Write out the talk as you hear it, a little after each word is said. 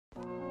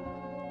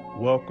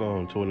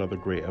Welcome to another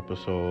great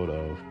episode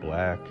of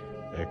Black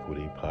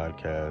Equity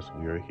Podcast.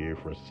 We are here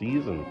for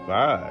season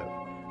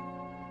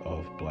 5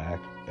 of Black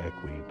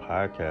Equity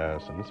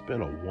Podcast, and it's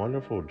been a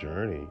wonderful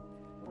journey.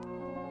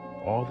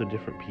 All the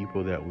different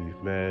people that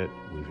we've met,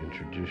 we've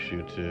introduced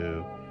you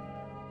to.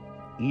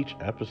 Each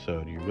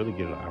episode, you really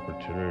get an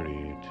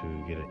opportunity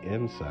to get an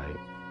insight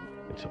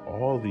into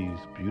all these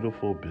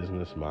beautiful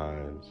business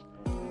minds,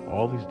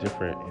 all these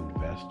different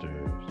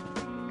investors,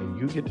 and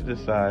you get to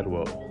decide,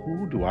 well,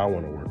 who do I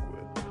want to work with?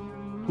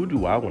 Who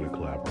do I want to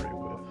collaborate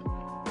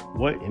with?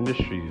 What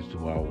industries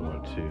do I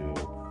want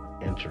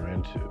to enter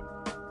into?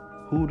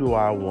 Who do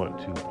I want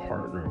to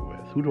partner with?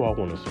 Who do I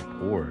want to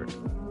support?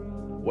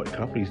 What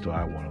companies do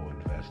I want to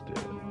invest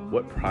in?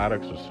 What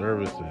products or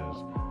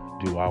services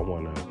do I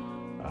want to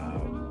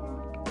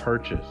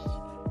purchase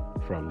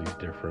from these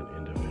different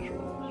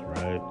individuals,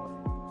 right?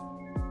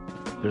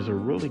 There's a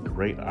really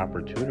great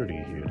opportunity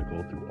here to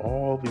go through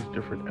all these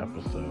different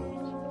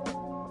episodes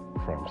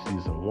from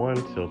season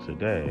 1 till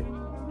today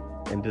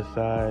and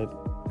decide,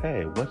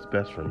 hey, what's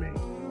best for me?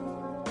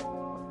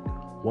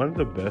 One of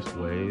the best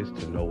ways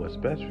to know what's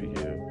best for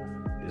you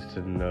is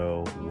to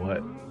know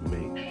what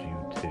makes you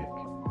tick.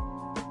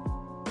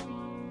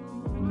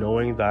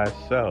 Knowing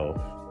thyself,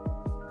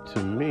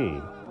 to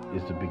me,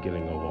 is the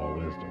beginning of all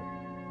wisdom.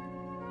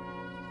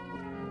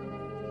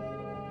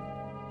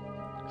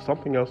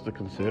 Something else to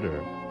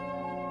consider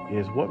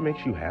is what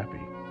makes you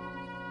happy,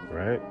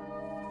 right?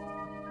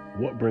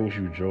 What brings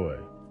you joy?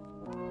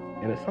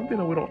 And it's something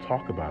that we don't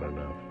talk about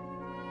enough.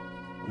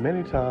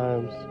 Many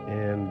times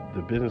in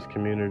the business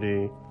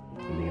community,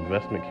 in the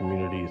investment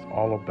community, it's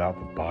all about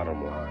the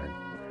bottom line.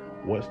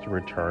 What's the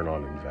return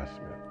on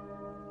investment?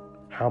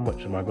 How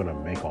much am I going to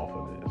make off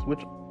of this?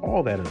 Which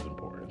all that is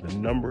important. The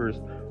numbers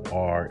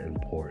are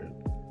important.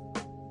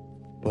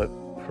 But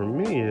for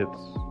me,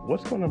 it's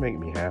what's going to make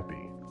me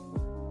happy.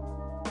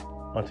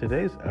 On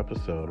today's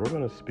episode, we're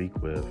going to speak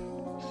with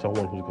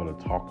someone who's going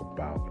to talk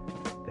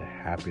about the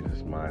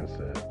happiness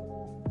mindset,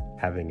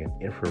 having an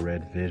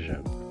infrared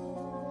vision,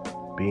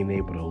 being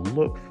able to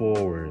look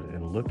forward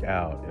and look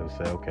out and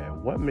say, okay,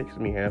 what makes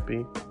me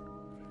happy?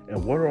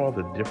 And what are all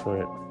the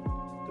different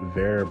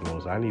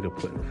variables I need to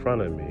put in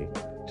front of me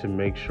to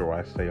make sure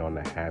I stay on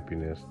the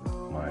happiness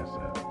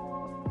mindset?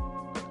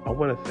 I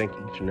want to thank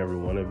each and every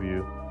one of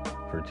you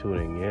for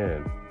tuning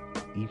in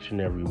each and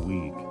every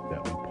week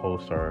that we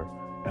post our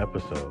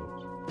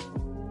episodes.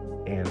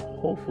 And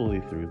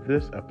hopefully through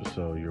this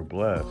episode, you're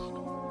blessed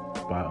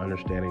by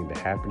understanding the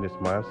happiness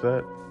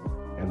mindset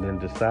and then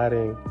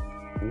deciding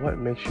what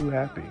makes you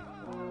happy.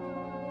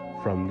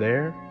 From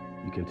there,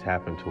 you can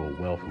tap into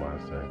a wealth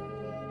mindset.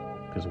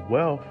 Because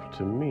wealth,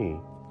 to me,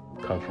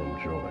 comes from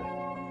joy.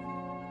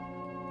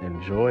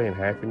 And joy and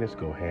happiness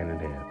go hand in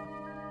hand.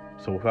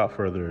 So without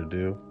further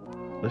ado,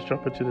 let's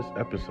jump into this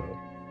episode.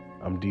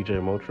 I'm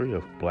DJ Motri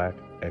of Black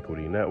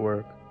Equity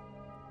Network,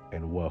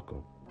 and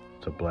welcome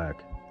to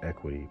Black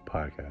Equity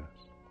Podcast.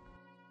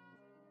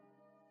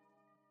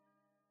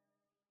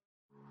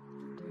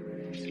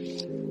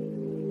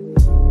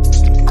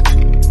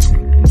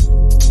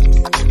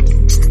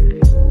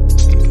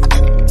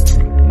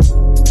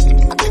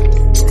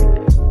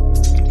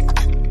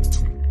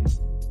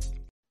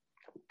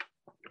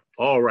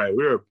 All right,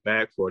 we're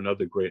back for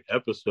another great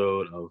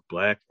episode of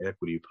Black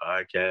Equity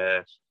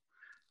Podcast.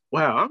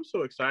 Wow, I'm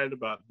so excited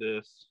about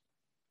this.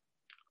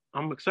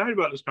 I'm excited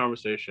about this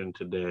conversation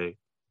today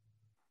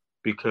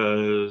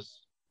because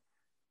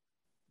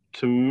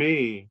to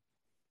me,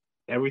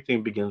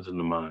 everything begins in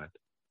the mind.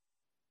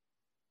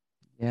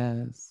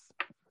 Yes.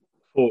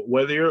 For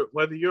whether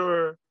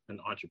you're an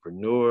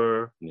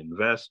entrepreneur, an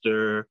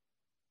investor,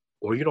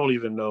 or you don't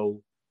even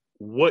know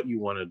what you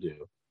want to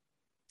do,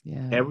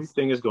 Yes.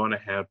 Everything is going to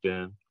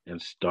happen and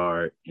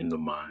start in the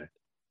mind.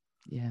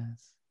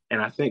 Yes.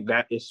 And I think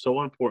that is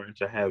so important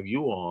to have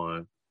you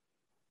on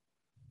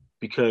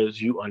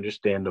because you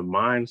understand the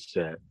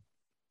mindset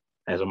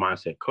as a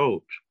mindset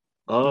coach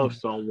of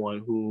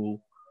someone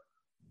who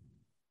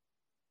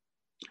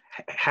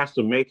has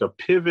to make a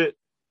pivot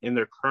in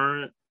their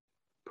current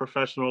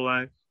professional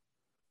life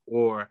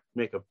or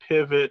make a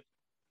pivot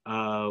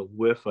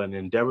with an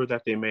endeavor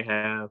that they may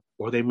have,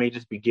 or they may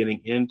just be getting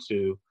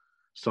into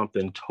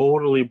something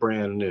totally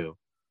brand new.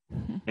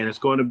 And it's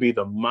going to be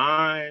the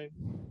mind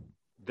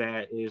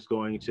that is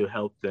going to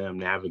help them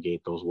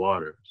navigate those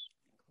waters.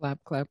 Clap,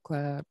 clap,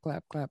 clap,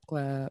 clap, clap,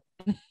 clap.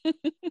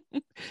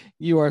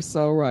 You are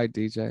so right,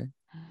 DJ.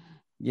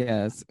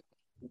 Yes.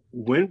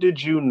 When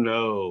did you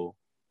know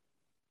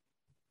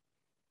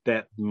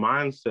that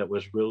mindset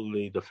was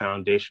really the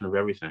foundation of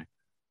everything?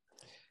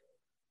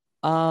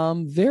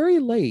 Very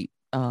late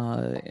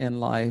in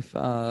life.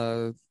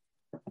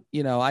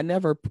 I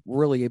never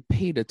really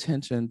paid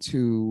attention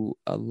to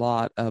a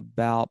lot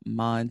about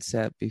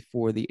mindset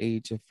before the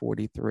age of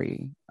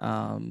 43.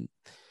 I'm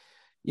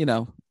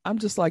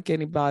just like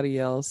anybody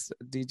else,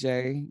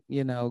 DJ,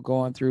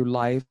 going through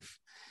life.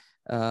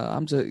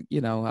 I'm just,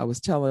 I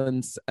was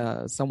telling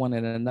someone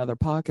in another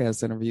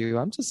podcast interview,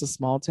 I'm just a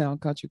small town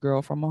country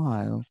girl from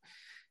Ohio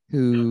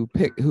who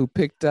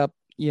picked up,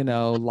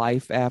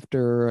 life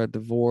after a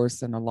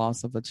divorce and a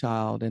loss of a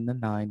child in the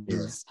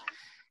 90s,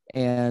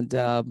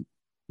 and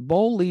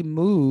boldly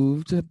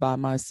moved by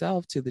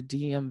myself to the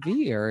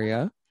DMV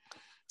area.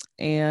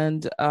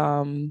 And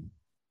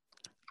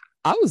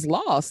I was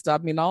lost. I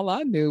mean, all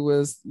I knew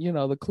was,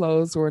 the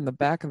clothes were in the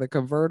back of the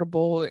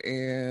convertible,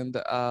 and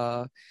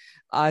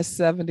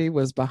I-70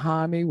 was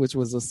behind me, which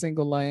was a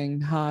single lane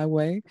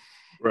highway.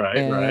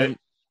 Right, right.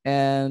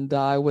 And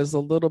I was a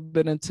little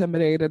bit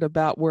intimidated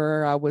about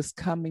where I was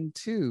coming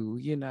to.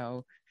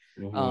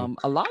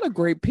 A lot of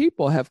great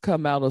people have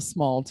come out of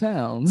small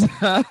towns.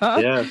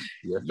 Yes,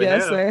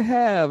 Yes, they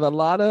have. A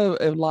lot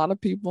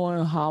of people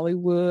in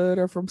Hollywood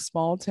are from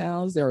small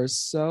towns. There are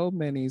so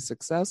many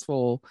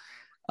successful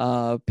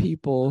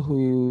people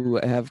who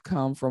have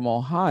come from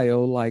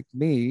Ohio, like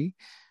me.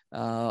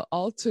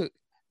 All to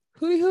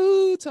hooty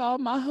hoo to all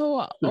my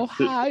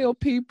Ohio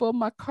people,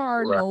 my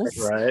Cardinals.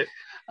 Right.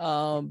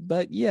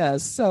 But yeah,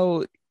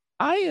 so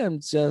I am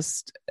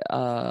just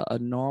a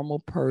normal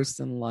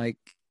person, like,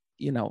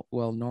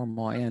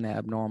 normal and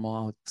abnormal.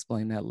 I'll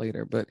explain that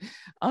later. But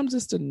I'm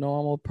just a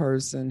normal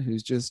person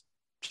who's just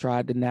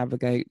tried to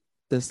navigate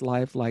this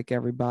life like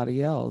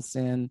everybody else.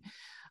 And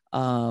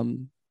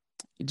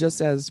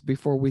just as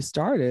before we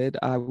started,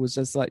 I was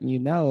just letting you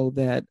know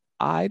that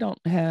I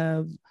don't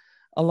have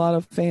a lot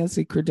of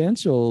fancy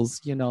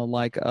credentials,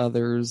 like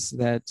others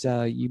that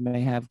you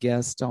may have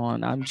guessed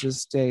on. I'm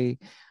just a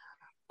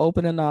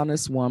open and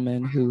honest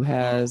woman who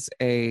has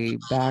a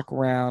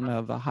background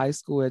of a high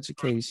school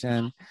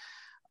education,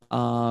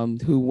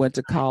 who went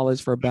to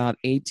college for about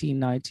 18,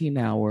 19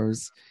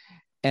 hours,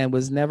 and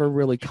was never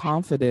really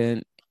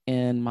confident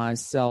in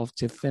myself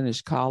to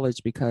finish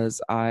college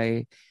because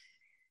I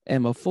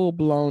am a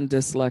full-blown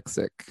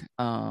dyslexic.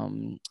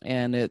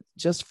 And it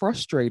just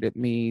frustrated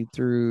me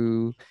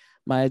through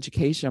my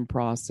education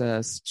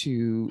process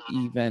to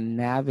even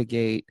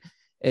navigate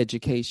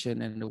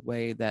education in a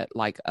way that,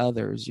 like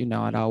others,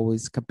 I'd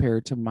always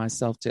compared to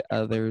myself to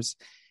others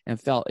and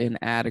felt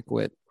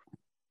inadequate.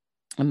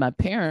 And my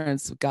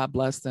parents, God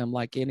bless them,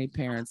 like any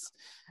parents,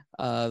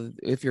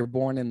 if you're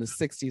born in the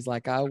 60s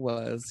like I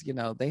was,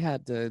 they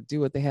had to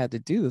do what they had to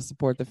do to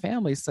support the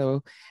family.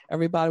 So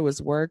everybody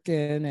was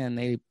working, and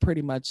they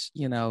pretty much,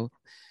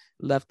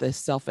 left the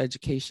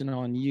self-education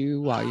on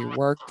you while you're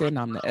working.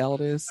 I'm the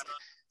eldest.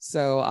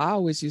 So I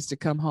always used to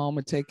come home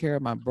and take care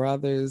of my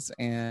brothers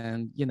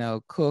and,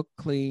 cook,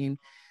 clean,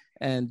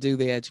 and do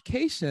the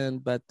education.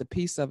 But the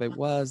piece of it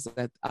was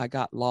that I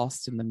got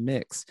lost in the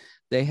mix.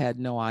 They had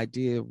no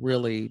idea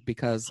really,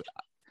 because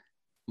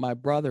my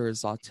brother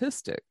is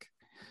autistic.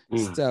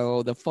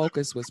 So the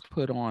focus was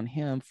put on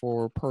him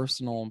for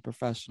personal and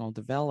professional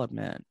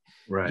development,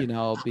 right.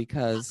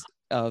 Because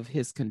of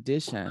his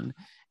condition.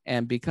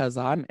 And because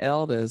I'm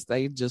eldest,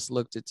 they just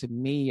looked at to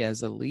me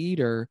as a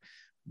leader.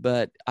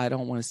 But I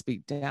don't want to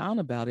speak down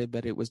about it,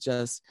 but it was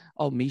just,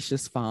 oh,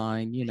 Misha's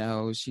fine,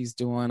 she's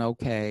doing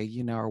okay,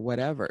 or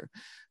whatever.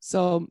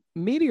 So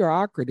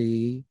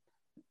mediocrity,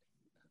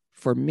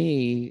 for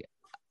me,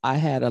 I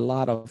had a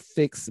lot of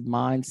fixed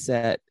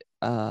mindset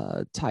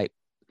type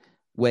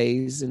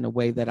ways in the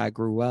way that I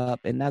grew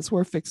up. And that's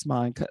where fixed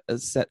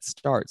mindset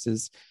starts,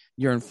 is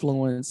your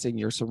influence and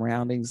your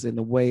surroundings in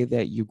the way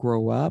that you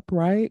grow up,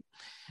 right?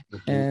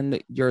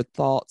 And your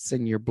thoughts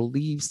and your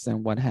beliefs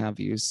and what have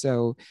you.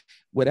 So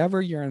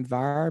whatever your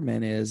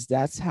environment is,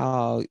 that's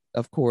how,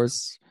 of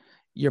course,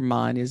 your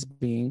mind is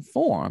being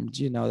formed.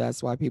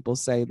 That's why people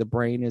say the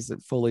brain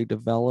isn't fully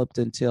developed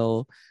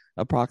until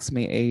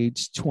approximately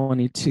age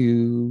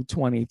 22,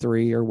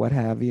 23, or what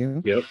have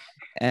you. Yep.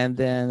 And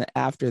then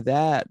after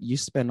that, you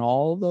spend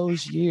all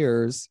those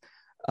years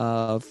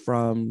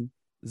from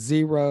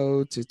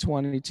 0 to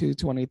 22,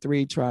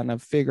 23, trying to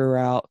figure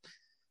out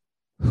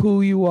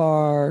who you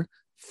are,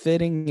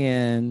 fitting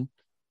in,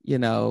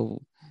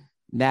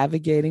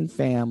 navigating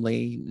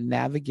family,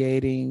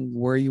 navigating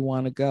where you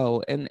want to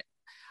go. And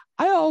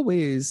I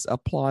always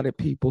applauded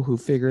people who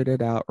figured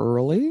it out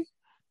early.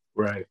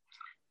 Right.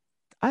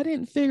 I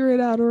didn't figure it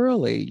out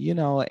early,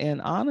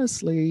 and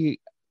honestly,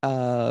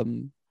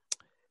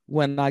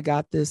 when I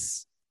got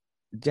this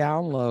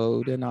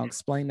download, and I'll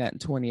explain that in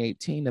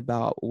 2018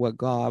 about what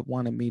God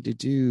wanted me to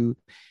do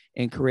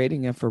in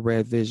creating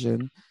Infrared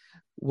Vision,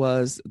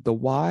 was the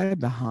why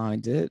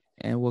behind it,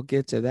 and we'll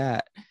get to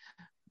that.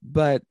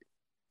 But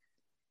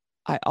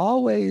I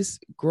always,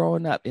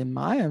 growing up in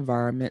my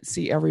environment,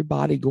 see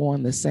everybody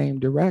going the same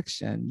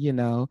direction.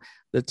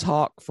 The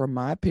talk from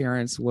my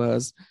parents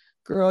was,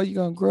 girl,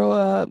 you're going to grow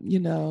up,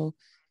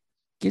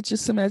 get you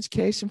some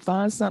education,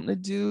 find something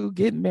to do,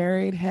 get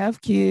married,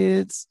 have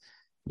kids,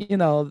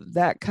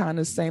 that kind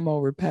of same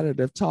old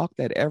repetitive talk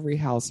that every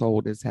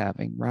household is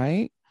having,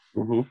 right?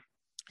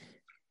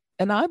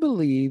 And I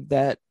believe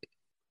that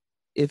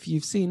if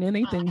you've seen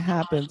anything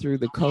happen through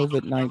the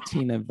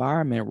COVID-19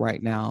 environment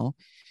right now,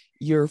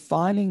 you're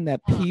finding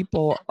that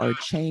people are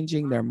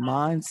changing their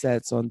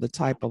mindsets on the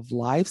type of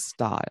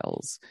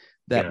lifestyles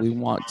that we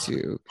want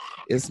to.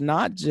 It's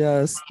not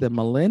just the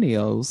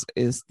millennials,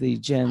 it's the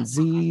Gen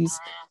Zs,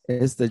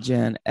 it's the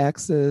Gen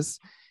X's,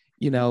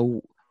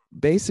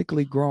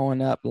 basically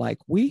growing up like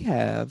we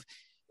have.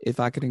 If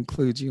I could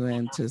include you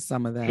into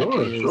some of that,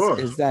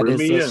 is that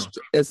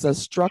it's a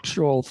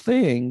structural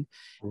thing,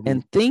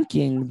 and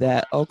thinking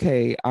that,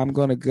 okay, I'm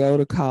going to go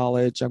to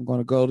college, I'm going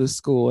to go to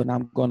school, and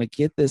I'm going to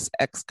get this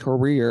X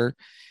career,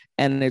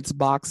 and it's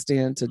boxed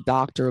into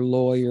doctor,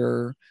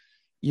 lawyer,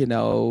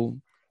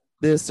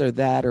 this or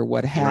that or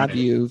what have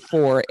you,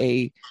 for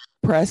a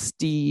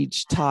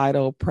prestige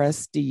title,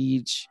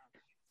 prestige,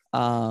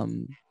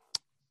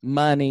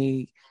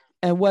 money,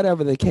 and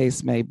whatever the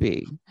case may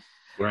be.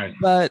 Right.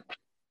 But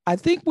I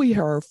think we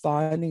are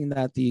finding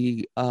that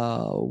the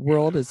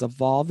world is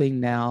evolving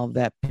now,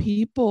 that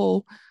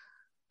people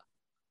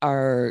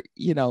are,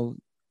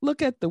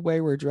 look at the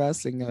way we're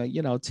dressing.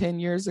 10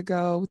 years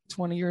ago,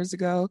 20 years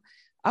ago,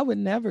 I would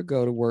never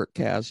go to work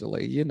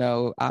casually.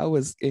 I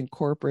was in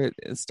corporate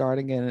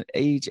starting at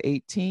age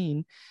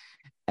 18,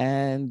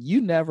 and you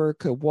never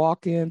could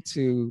walk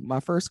into, my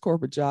first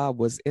corporate job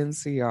was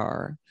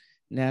NCR,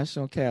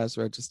 National Cash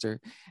Register,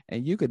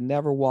 and you could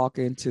never walk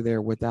into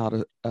there without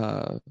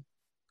a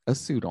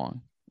suit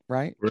on,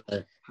 right?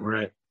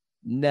 Right.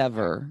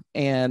 Never.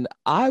 And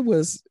I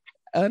was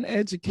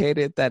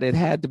uneducated that it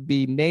had to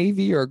be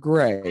navy or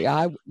gray.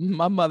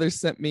 My mother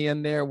sent me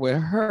in there with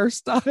her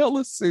style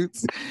of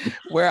suits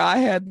where I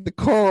had the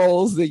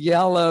corals, the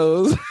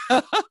yellows.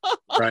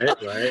 Right.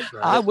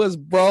 I was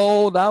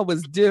bold, I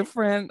was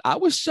different, I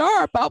was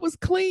sharp, I was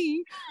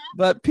clean,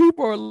 but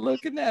people are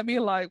looking at me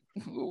like,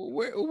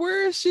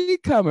 where is she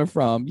coming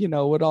from,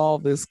 with all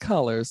this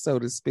color, so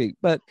to speak.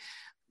 But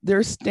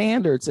there's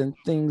standards and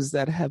things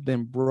that have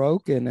been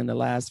broken in the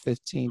last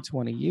 15,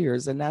 20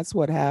 years. And that's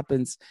what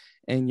happens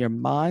in your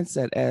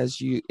mindset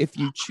if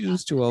you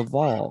choose to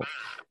evolve.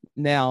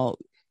 Now,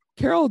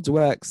 Carol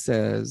Dweck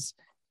says,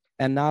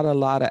 and not a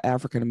lot of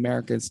African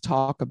Americans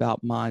talk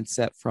about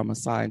mindset from a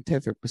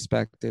scientific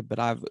perspective, but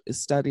I've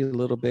studied a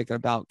little bit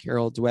about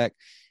Carol Dweck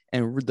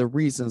and the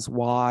reasons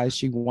why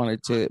she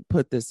wanted to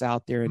put this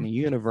out there in the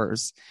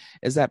universe,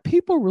 is that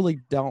people really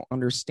don't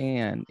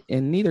understand,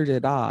 and neither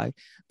did I,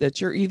 that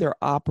you're either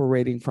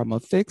operating from a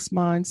fixed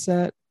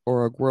mindset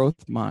or a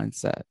growth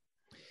mindset.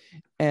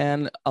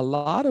 And a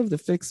lot of the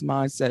fixed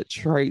mindset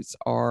traits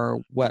are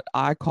what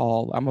I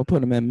call, I'm going to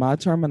put them in my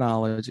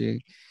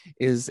terminology,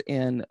 is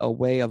in a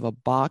way of a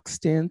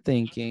boxed in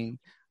thinking,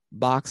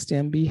 boxed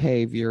in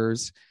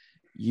behaviors.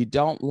 You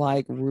don't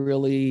like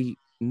really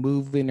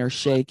moving or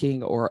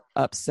shaking or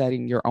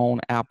upsetting your own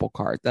apple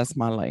cart. That's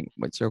my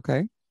language,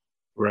 okay?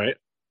 Right.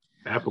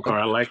 Apple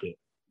cart, I like it.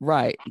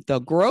 Right. The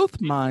growth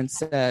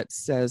mindset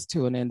says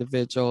to an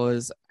individual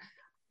is,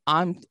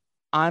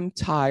 I'm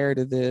tired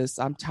of this.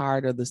 I'm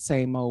tired of the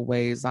same old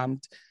ways.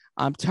 I'm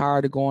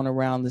tired of going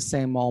around the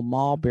same old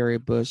mulberry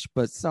bush.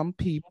 But some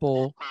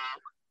people,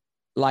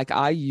 like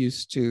I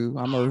used to,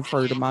 I'm going to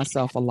refer to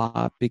myself a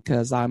lot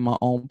because I'm my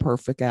own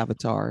perfect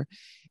avatar,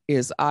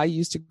 is I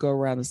used to go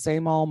around the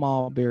same old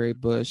mulberry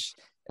bush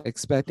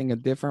expecting a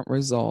different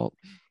result.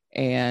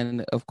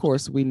 And of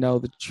course, we know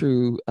the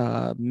true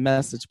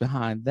message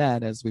behind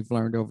that, as we've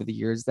learned over the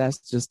years. That's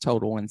just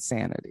total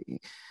insanity.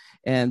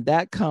 And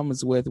that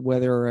comes with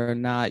whether or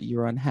not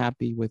you're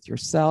unhappy with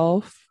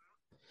yourself,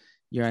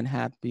 you're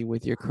unhappy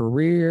with your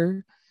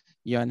career,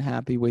 you're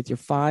unhappy with your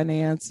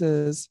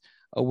finances,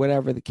 or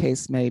whatever the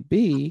case may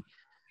be.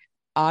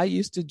 I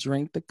used to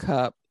drink the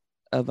cup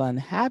of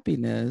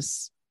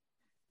unhappiness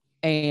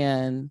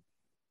and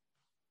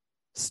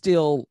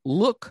still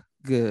look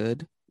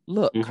good,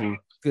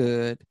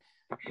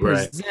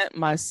 present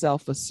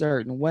myself a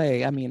certain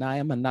way. I mean, I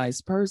am a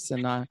nice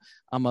person.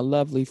 I'm a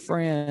lovely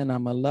friend.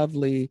 I'm a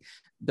lovely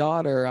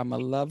daughter. I'm a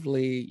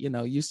lovely,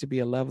 used to be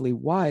a lovely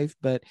wife,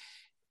 but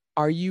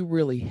are you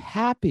really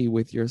happy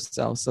with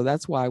yourself? So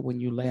that's why when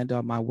you land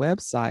on my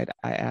website,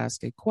 I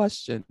ask a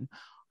question.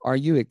 Are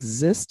you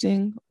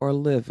existing or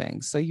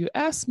living? So you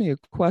asked me a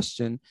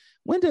question.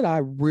 When did I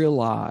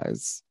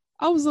realize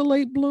I was a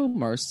late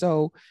bloomer?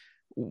 So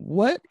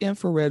what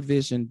infrared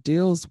vision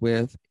deals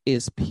with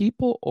is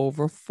people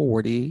over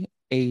 40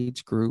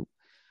 age group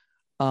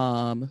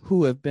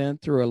who have been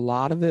through a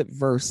lot of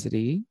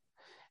adversity.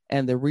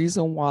 And the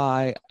reason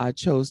why I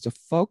chose to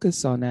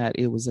focus on that,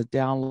 it was a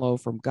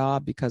download from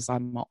God because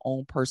I'm my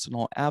own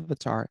personal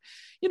avatar.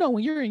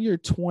 When you're in your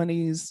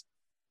 20s,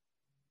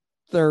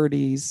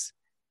 30s,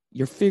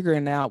 you're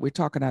figuring out, we're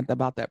talking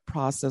about that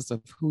process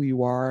of who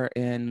you are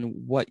and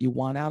what you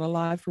want out of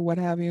life or what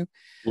have you.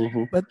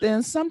 Mm-hmm. But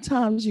then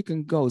sometimes you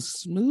can go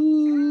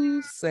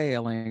smooth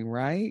sailing,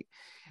 right?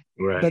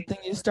 But then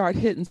you start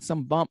hitting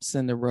some bumps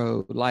in the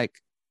road. Like,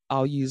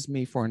 I'll use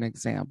me for an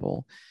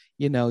example.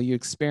 You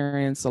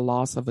experience a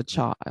loss of a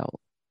child,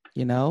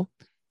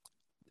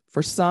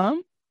 for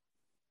some,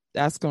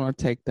 that's going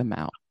to take them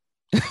out.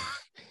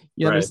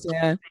 You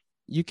understand?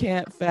 You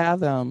can't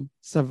fathom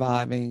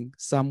surviving,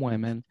 some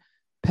women,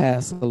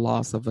 past the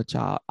loss of a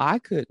child. I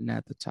couldn't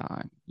at the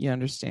time. You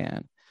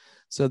understand?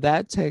 So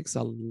that takes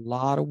a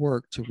lot of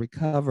work to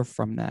recover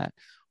from that.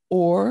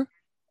 Or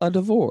a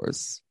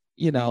divorce,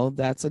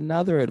 that's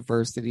another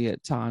adversity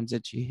at times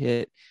that you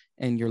hit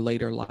in your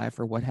later life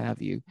or what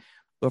have you.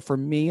 But for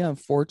me,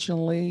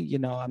 unfortunately,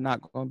 I'm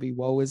not going to be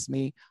woe is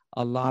me.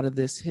 A lot of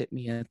this hit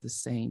me at the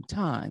same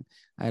time.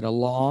 I had a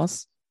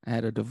loss, I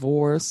had a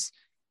divorce,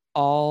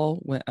 all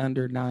went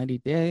under 90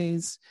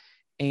 days.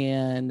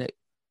 And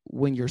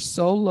when you're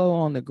so low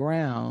on the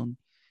ground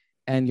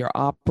and you're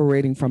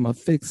operating from a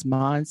fixed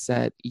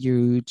mindset,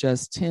 you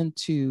just tend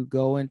to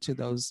go into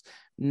those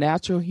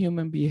natural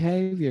human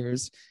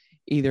behaviors.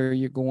 Either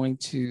you're going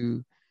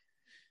to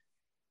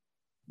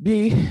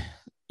be,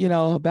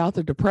 about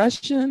the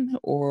depression,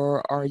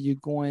 or are you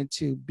going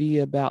to be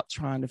about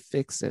trying to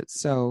fix it?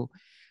 So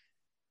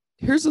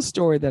here's a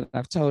story that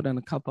I've told in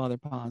a couple other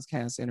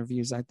podcast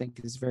interviews I think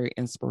is very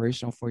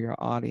inspirational for your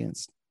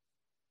audience.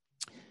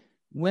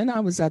 When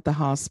I was at the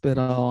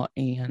hospital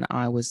and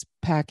I was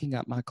packing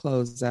up my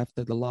clothes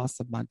after the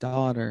loss of my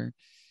daughter,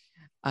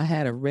 I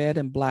had a red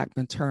and black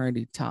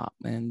maternity top,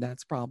 and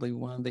that's probably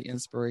one of the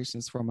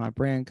inspirations for my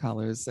brand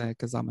colors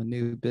because I'm a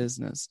new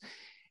business.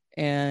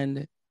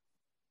 And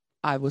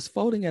I was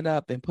folding it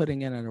up and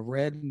putting it in a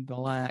red and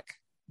black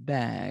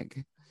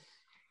bag.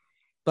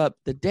 But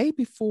the day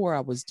before I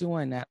was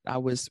doing that, I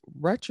was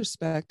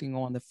retrospecting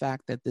on the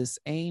fact that this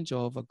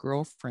angel of a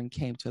girlfriend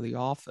came to the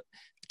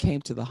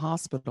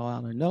hospital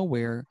out of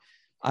nowhere.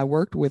 I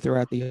worked with her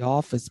at the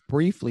office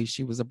briefly.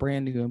 She was a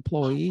brand new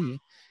employee.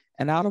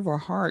 And out of her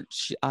heart,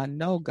 I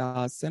know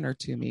God sent her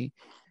to me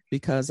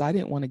because I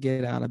didn't want to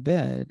get out of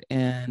bed.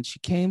 And she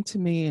came to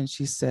me and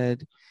she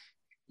said,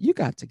 "You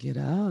got to get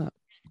up."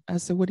 I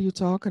said, "What are you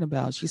talking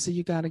about?" She said,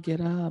 "You got to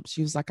get up."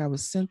 She was like, "I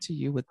was sent to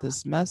you with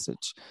this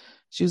message."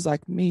 She was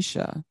like,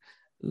 "Misha,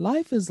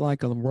 life is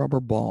like a rubber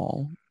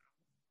ball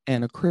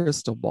and a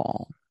crystal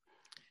ball."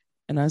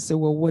 And I said,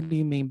 "Well, what do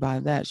you mean by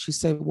that?" She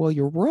said, "Well,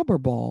 your rubber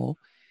ball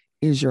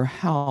is your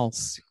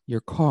house,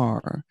 your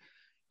car,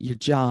 your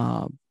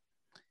job,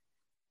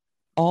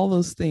 all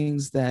those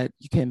things that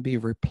you can be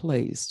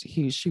replaced."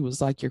 She was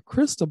like, "Your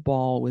crystal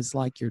ball is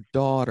like your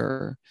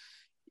daughter,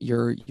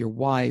 your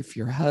wife,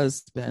 your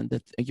husband,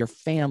 your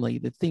family,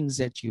 the things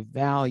that you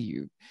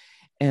value.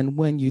 And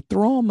when you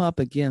throw them up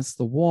against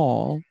the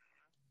wall,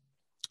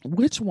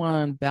 which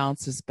one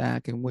bounces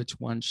back and which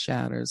one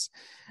shatters?"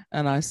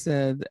 And I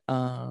said,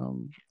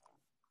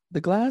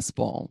 "The glass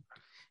ball."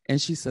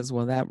 And she says,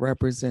 "Well, that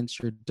represents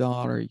your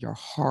daughter, your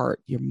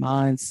heart, your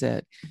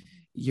mindset,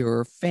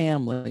 your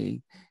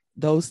family,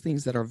 those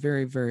things that are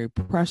very, very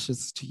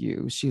precious to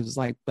you." She was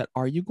like, "But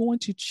are you going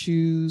to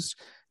choose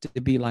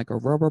to be like a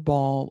rubber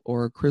ball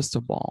or a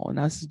crystal ball?" And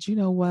I said, "You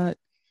know what?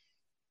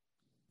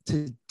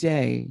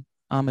 Today,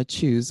 I'm a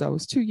choose." I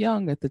was too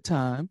young at the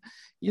time,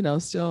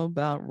 still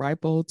about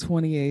ripe old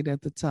 28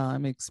 at the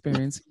time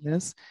experiencing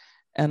this.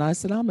 And I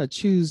said, "I'm going to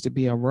choose to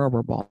be a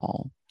rubber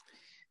ball."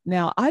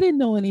 Now, I didn't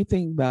know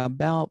anything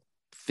about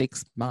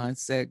fixed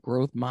mindset,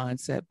 growth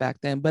mindset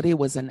back then, but it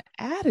was an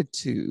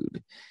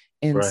attitude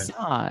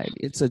inside. Right.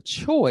 It's a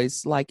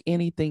choice like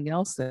anything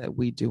else that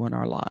we do in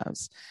our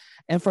lives.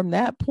 And from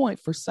that point,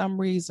 for some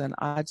reason,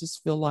 I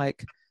just feel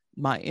like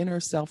my inner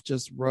self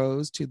just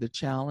rose to the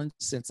challenge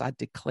since I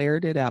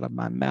declared it out of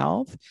my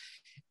mouth.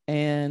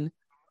 And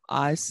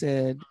I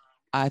said,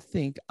 "I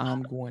think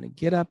I'm going to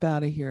get up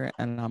out of here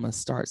and I'm going to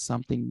start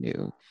something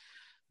new."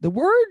 The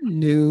word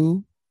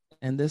new,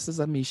 and this is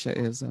a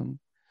Misha-ism,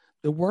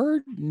 the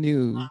word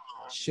new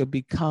should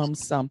become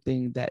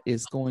something that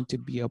is going to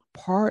be a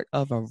part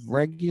of a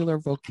regular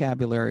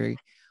vocabulary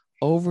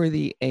over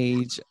the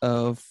age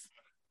of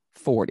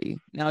 40.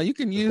 Now, you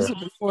can use it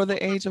before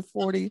the age of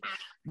 40,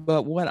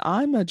 but what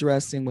I'm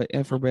addressing with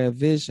infrared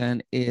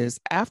vision is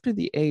after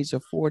the age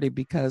of 40,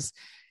 because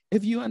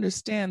if you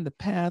understand the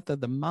path of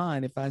the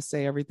mind, if I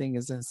say everything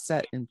is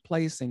set in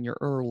place in your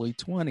early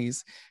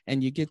 20s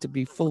and you get to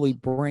be fully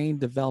brain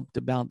developed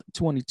about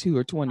 22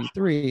 or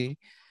 23,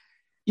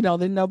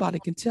 then nobody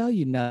can tell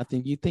you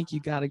nothing. You think you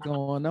got it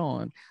going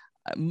on.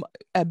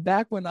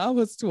 Back when I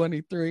was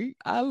 23,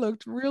 I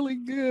looked really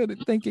good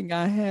at thinking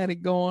I had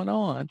it going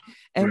on.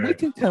 And we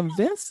can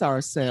convince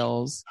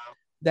ourselves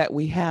that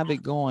we have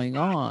it going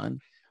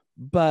on.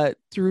 But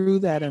through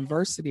that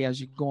adversity,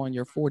 as you go in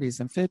your 40s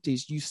and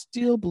 50s, you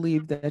still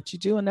believe that you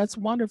do. And that's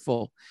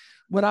wonderful.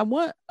 What I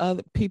want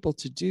other people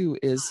to do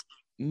is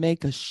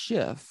make a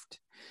shift,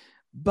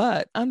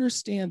 but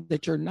understand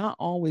that you're not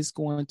always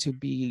going to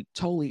be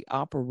totally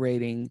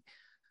operating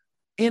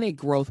in a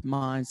growth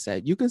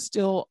mindset. You can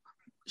still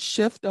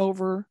shift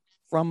over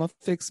from a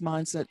fixed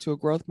mindset to a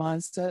growth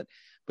mindset,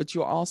 but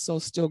you're also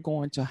still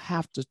going to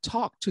have to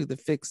talk to the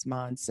fixed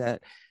mindset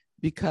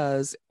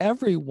because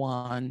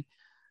everyone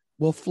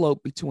will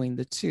float between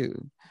the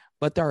two.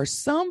 But there are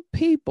some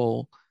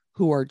people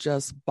who are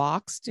just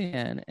boxed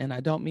in, and I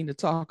don't mean to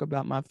talk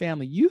about my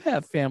family. You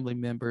have family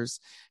members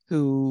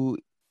who,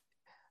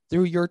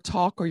 through your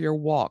talk or your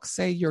walk,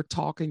 say your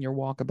talk and your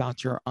walk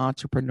about your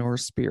entrepreneur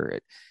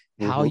spirit,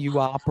 how you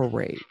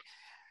operate.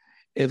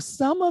 If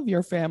some of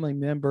your family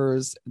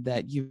members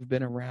that you've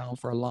been around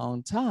for a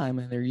long time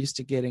and they're used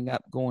to getting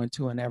up, going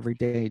to an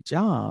everyday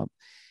job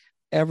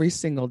every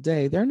single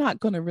day, they're not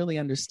going to really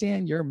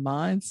understand your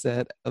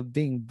mindset of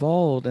being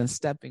bold and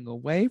stepping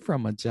away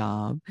from a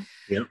job.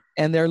 Yep.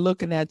 And they're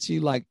looking at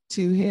you like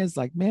two heads,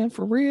 like, man,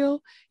 for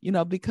real,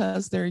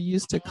 because they're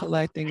used to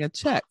collecting a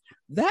check.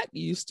 That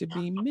used to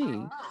be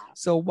me.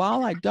 So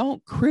while I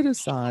don't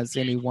criticize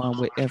anyone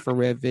with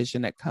infrared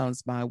vision that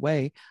comes my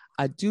way,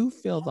 I do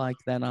feel like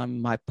that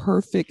I'm my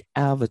perfect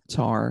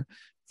avatar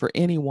for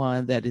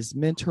anyone that is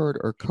mentored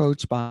or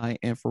coached by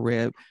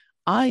infrared.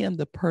 I am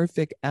the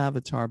perfect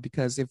avatar,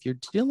 because if you're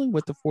dealing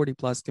with the 40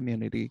 plus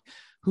community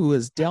who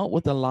has dealt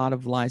with a lot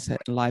of life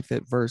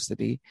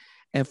adversity,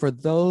 and for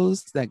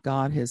those that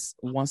God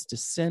wants to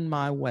send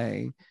my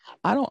way,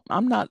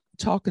 I'm not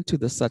talking to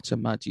the such a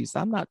munchies.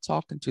 I'm not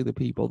talking to the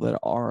people that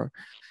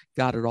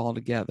got it all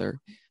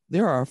together.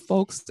 There are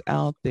folks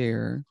out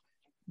there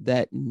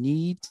that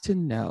need to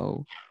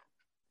know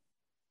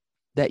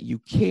that you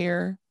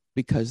care,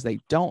 because they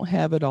don't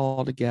have it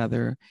all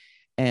together,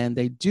 and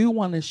they do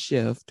want to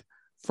shift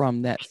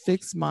from that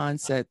fixed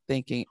mindset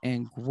thinking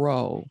and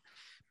grow,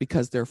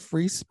 because they're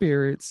free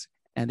spirits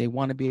and they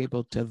want to be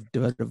able to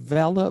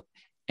develop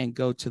and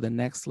go to the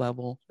next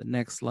level, the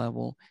next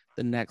level,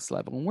 the next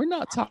level. And we're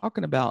not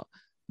talking about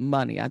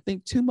money. I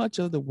think too much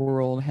of the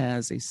world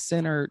has a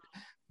centered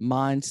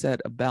mindset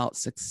about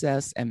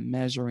success and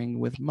measuring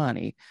with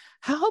money.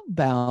 How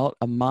about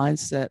a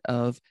mindset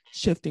of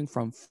shifting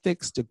from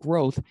fixed to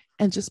growth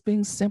and just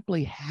being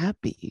simply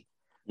happy?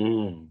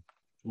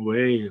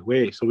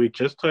 Wait. So we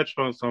just touched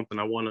on something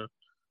I wanna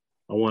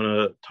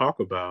talk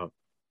about.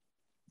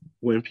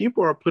 When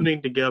people are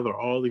putting together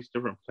all these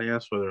different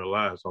plans for their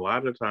lives, a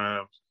lot of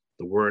times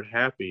the word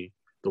happy,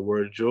 the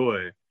word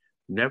joy,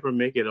 never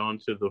make it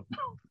onto the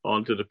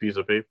piece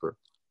of paper.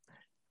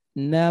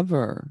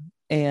 Never.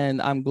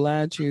 And I'm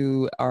glad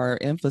you are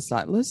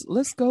emphasizing.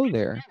 Let's go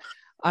there.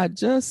 I'm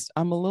a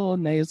little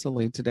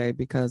nasally today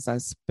because I'm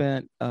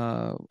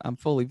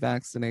fully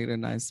vaccinated,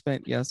 and I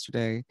spent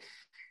yesterday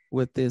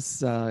with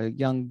this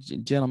young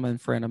gentleman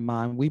friend of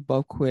mine. We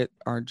both quit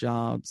our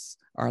jobs,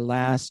 our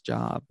last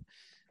job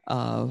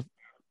in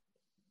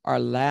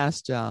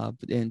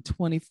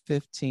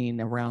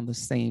 2015 around the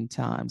same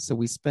time. So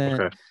we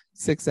spent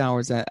 6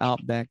 hours at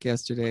Outback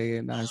yesterday,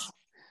 and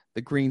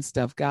the green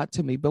stuff got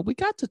to me, but we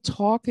got to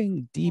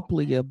talking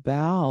deeply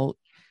about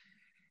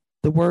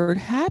the word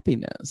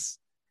happiness.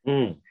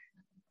 And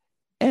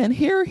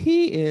here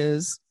he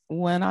is.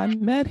 When I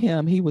met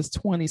him, he was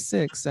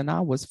 26 and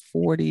I was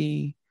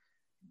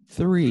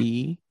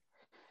 43,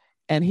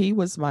 and he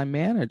was my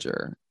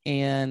manager.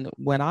 And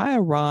when I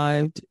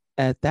arrived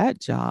at that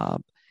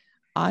job,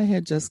 I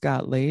had just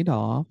got laid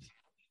off.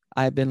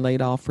 I had been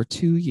laid off for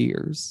 2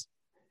 years.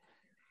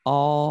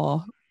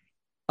 All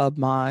of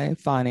my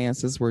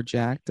finances were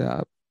jacked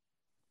up.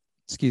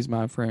 Excuse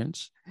my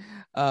French,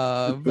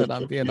 but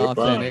I'm being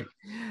authentic.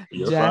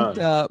 Jacked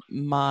up.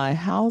 My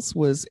house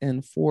was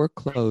in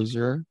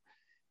foreclosure,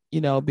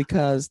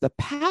 because the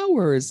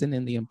power isn't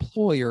in the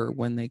employer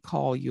when they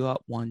call you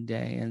up one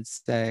day and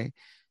say,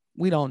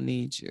 we don't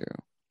need you.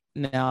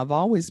 Now, I've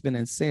always been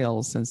in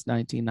sales since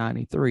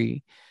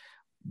 1993,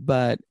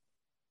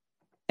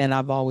 and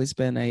I've always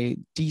been a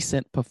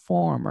decent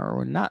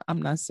performer,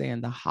 I'm not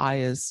saying the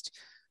highest,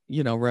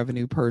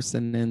 revenue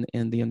person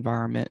in the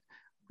environment,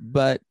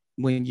 but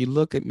when you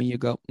look at me, you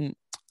go,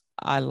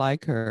 I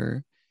like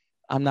her.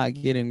 I'm not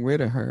getting rid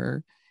of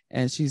her,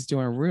 and she's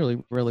doing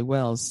really, really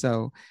well.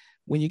 So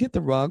when you get the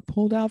rug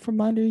pulled out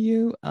from under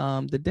you,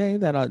 the day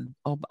that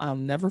I'll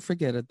never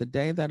forget it, the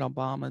day that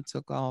Obama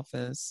took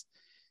office,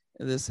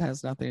 this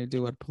has nothing to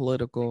do with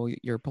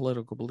your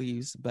political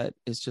beliefs, but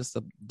it's just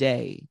a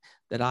day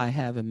that I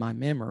have in my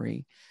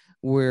memory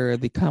where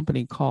the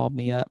company called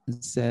me up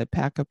and said,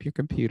 pack up your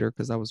computer,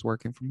 because I was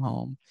working from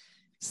home,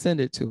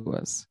 send it to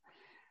us.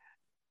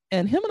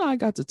 And him and I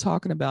got to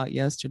talking about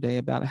yesterday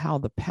about how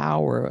the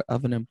power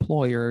of an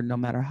employer, no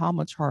matter how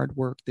much hard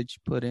work that you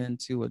put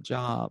into a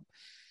job,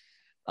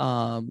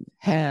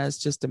 has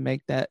just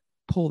to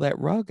pull that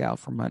rug out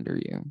from under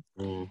you.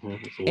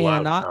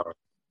 And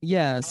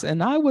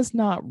I was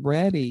not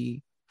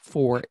ready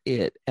for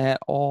it at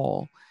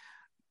all,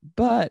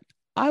 but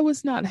I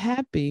was not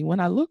happy. When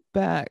I look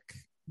back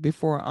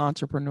before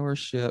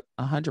entrepreneurship,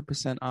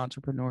 100%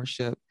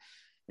 entrepreneurship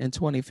in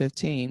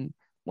 2015,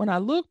 when I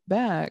look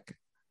back,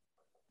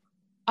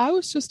 I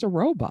was just a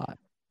robot.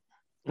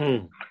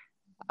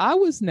 I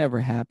was never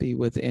happy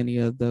with any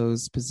of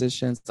those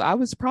positions. I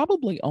was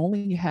probably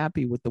only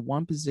happy with the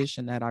one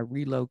position that I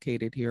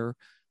relocated here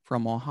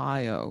from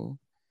Ohio,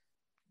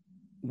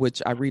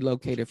 which I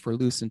relocated for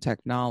Lucent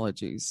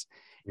Technologies.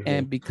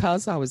 And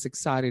because I was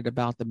excited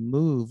about the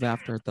move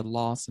after the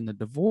loss and the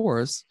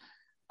divorce,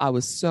 I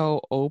was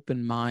so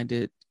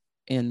open-minded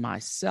in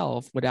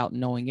myself without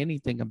knowing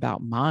anything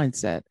about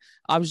mindset.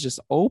 I was just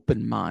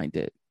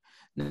open-minded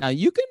Now,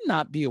 you can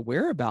not be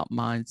aware about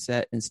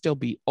mindset and still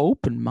be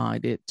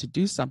open-minded to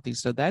do something.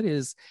 So that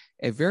is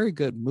a very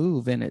good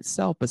move in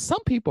itself. But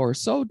some people are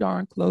so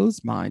darn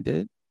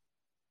closed-minded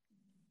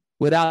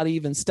without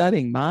even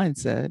studying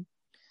mindset.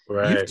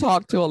 Right. You've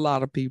talked to a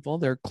lot of people,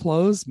 they're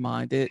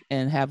closed-minded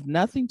and have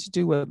nothing to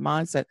do with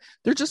mindset.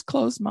 They're just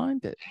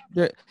closed-minded.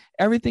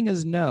 Everything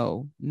is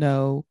no,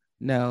 no,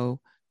 no,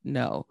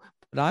 no.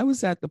 But I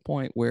was at the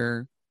point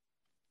where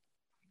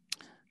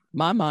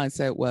my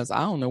mindset was,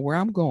 I don't know where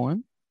I'm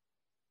going,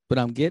 but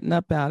I'm getting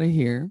up out of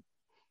here,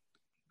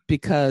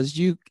 because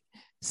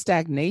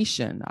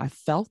stagnation, I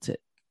felt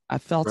it. I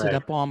felt it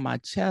up on my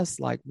chest,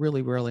 like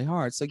really, really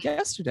hard. So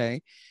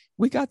yesterday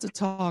we got to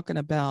talking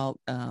about,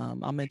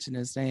 I'll mention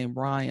his name,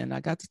 Ryan.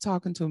 I got to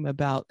talking to him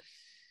about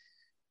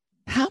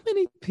how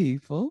many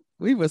people,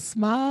 we were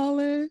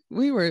smiling,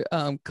 we were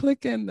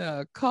clicking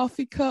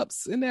coffee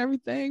cups and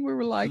everything. We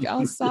were like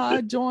outside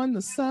enjoying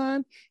the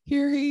sun.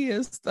 Here he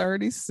is,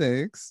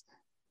 36.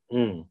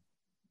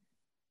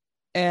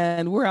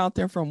 And we're out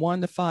there from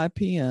 1 to 5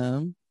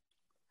 p.m.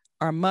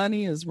 Our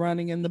money is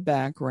running in the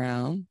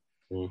background.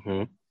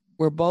 Mm-hmm.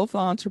 We're both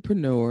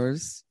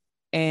entrepreneurs.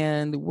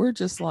 And we're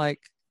just like,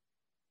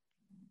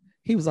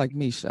 he was like,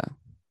 Misha,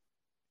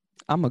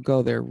 I'm going to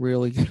go there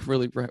really,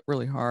 really,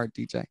 really hard,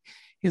 DJ.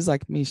 He's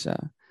like,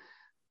 Misha,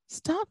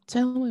 stop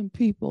telling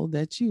people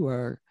that you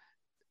are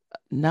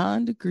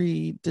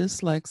non-degree,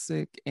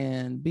 dyslexic,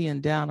 and being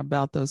down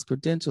about those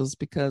credentials,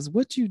 because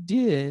what you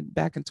did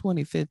back in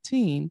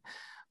 2015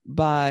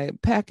 by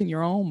packing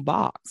your own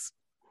box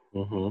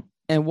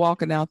and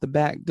walking out the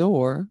back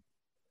door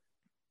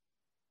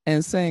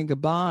and saying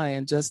goodbye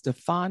and just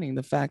defining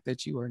the fact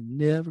that you are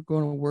never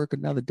going to work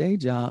another day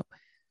job,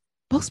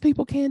 most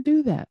people can't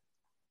do that.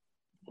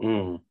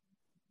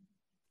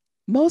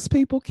 Most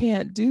people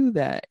can't do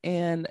that.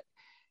 And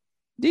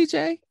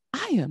DJ,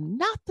 I am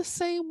not the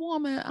same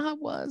woman I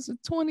was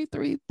at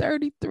 23,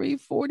 33,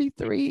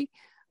 43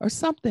 or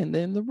something.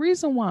 And the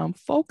reason why I'm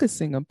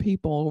focusing on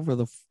people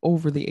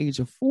over the age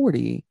of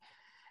 40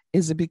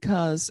 is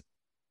because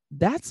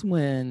that's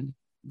when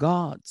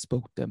God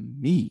spoke to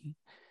me.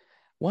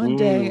 One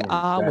day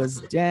I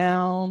was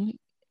down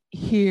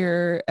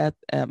here at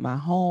my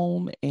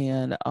home,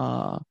 and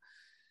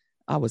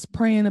I was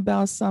praying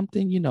about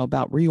something,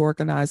 about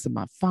reorganizing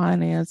my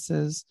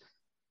finances.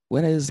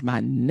 What is my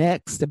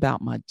next,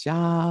 about my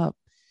job?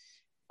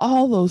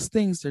 All those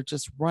things are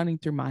just running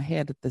through my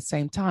head at the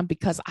same time,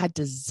 because I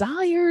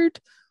desired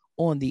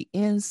on the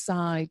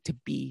inside to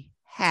be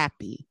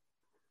happy.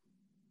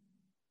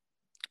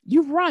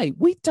 You're right.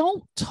 We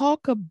don't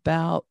talk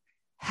about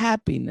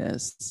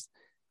happiness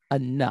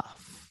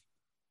enough.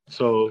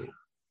 So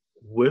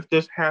with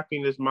this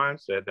happiness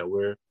mindset that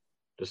we're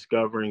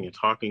discovering and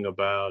talking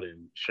about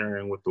and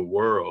sharing with the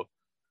world,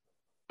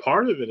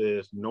 part of it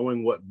is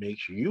knowing what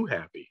makes you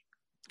happy.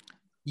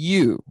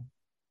 You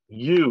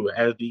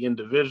as the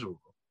individual.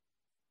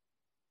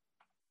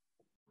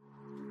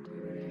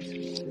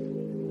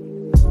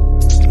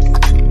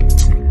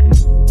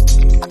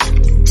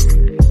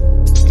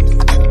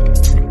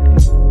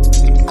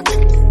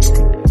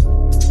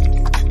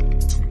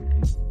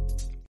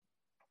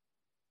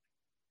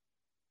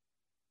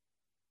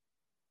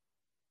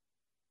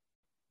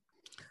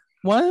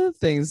 One of the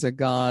things that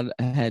God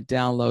had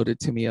downloaded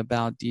to me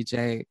about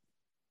DJ,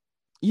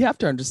 you have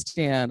to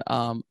understand,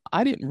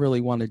 I didn't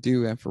really want to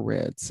do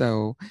infrared.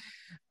 So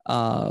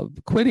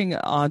quitting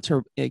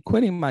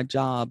my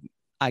job,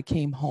 I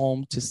came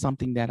home to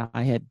something that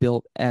I had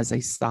built as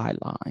a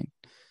sideline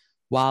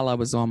while I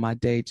was on my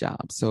day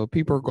job. So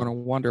people are going to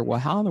wonder, well,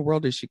 how in the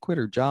world did she quit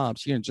her job?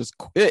 She didn't just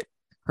quit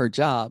her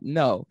job.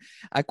 No,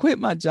 I quit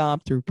my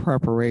job through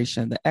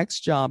preparation. The ex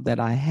job that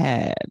I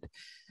had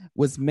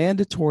was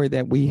mandatory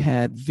that we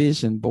had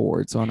vision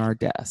boards on our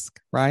desk,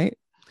 right?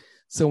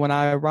 So when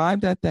I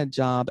arrived at that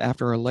job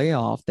after a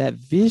layoff, that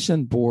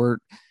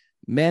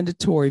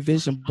mandatory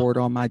vision board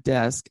on my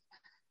desk,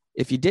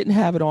 if you didn't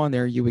have it on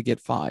there, you would get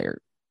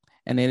fired.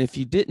 And then if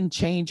you didn't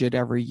change it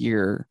every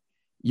year,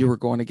 you were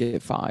going to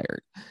get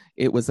fired.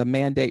 It was a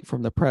mandate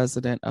from the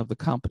president of the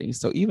company.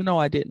 So even though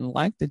I didn't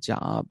like the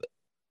job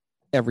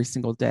every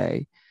single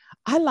day,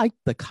 I liked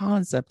the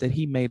concept that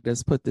he made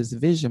us put this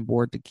vision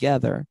board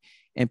together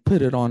and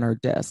put it on our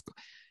desk.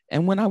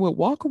 And when I would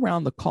walk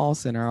around the call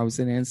center, I was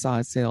in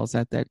inside sales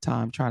at that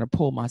time, trying to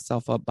pull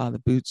myself up by the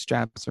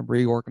bootstraps and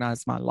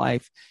reorganize my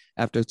life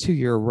after a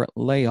 2-year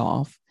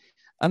layoff.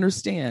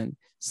 Understand,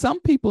 some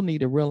people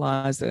need to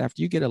realize that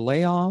after you get a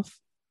layoff,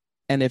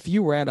 and if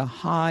you were at a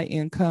high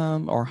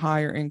income or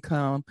higher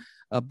income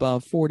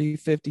above 40,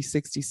 50,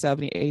 60,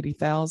 70,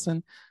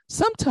 80,000,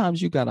 sometimes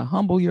you got to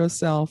humble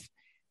yourself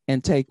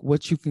and take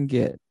what you can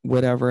get,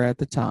 whatever at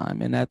the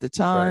time. And at the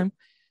time,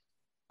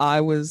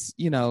 I was,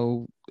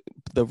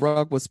 the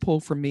rug was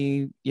pulled from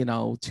me,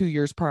 2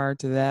 years prior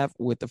to that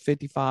with a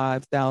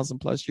 55,000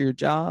 plus year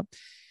job.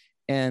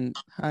 And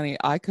honey,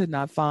 I could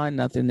not find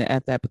nothing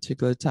at that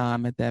particular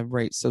time at that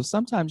rate. So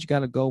sometimes you got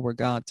to go where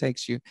God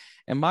takes you.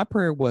 And my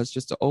prayer was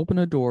just to open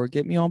a door,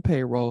 get me on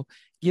payroll,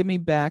 get me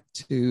back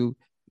to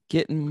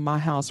getting my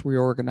house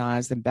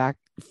reorganized and back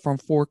from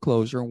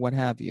foreclosure and what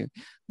have you.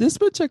 This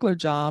particular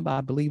job,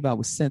 I believe I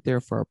was sent there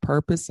for a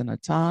purpose and a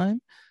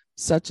time,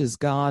 such as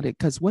God,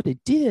 because what it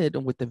did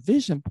with the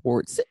vision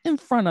board sitting in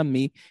front of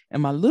me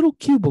in my little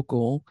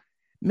cubicle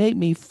made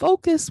me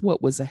focus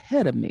what was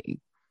ahead of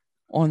me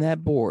on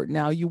that board.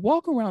 Now, you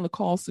walk around the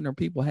call center,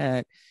 people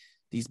had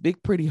these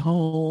big, pretty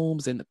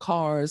homes and the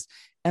cars.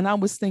 And I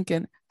was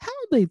thinking, how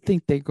do they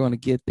think they're going to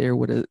get there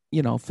with a,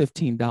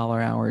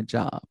 $15 hour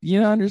job?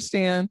 You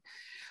understand?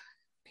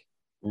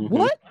 Mm-hmm.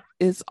 What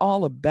it's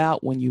all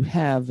about when you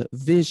have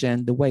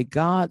vision, the way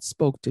God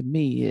spoke to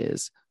me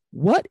is,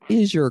 what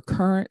is your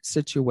current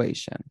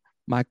situation?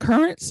 My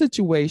current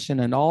situation,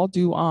 in all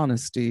due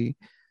honesty,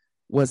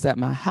 was that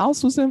my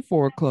house was in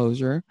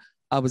foreclosure.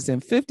 I was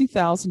in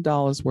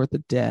 $50,000 worth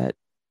of debt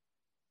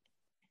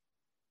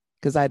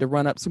because I had to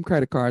run up some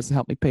credit cards to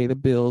help me pay the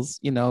bills.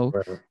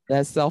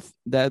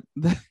 Right.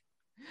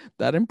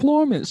 That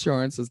employment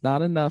insurance is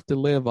not enough to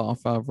live off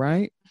of,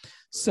 right?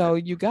 So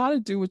you got to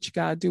do what you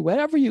got to do.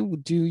 Whatever you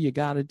do, you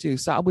got to do.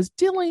 So I was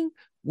dealing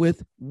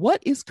with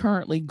what is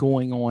currently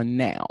going on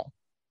now.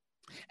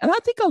 And I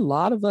think a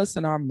lot of us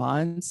in our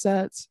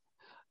mindsets,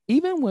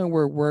 even when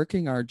we're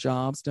working our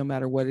jobs, no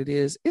matter what it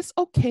is, it's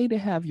okay to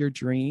have your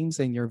dreams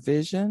and your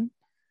vision.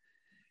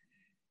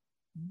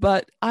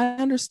 But I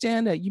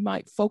understand that you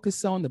might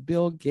focus on the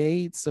Bill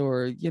Gates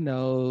or,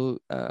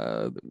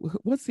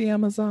 what's the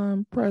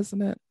Amazon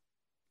president?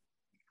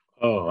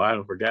 Oh, I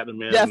forgot the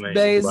man's Jeff name.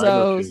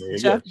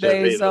 Jeff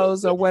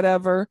Bezos or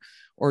whatever,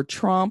 or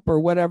Trump or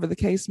whatever the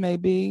case may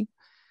be.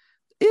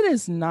 It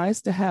is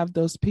nice to have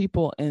those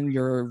people in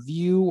your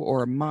view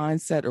or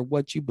mindset or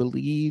what you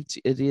believed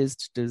it is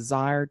to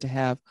desire to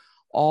have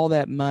all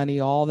that money,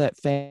 all that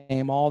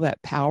fame, all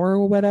that power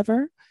or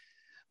whatever.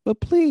 But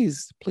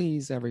please,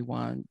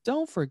 everyone,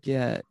 don't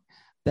forget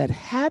that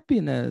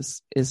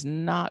happiness is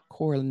not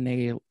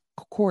correlated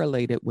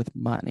with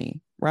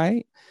money,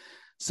 right?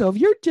 So if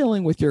you're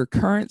dealing with your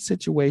current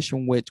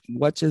situation,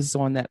 which is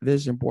on that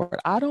vision board,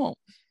 I don't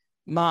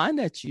mind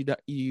that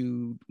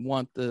you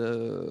want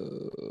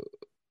the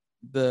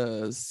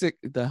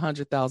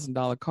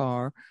 $100,000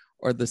 car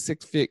or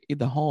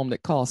the home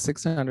that costs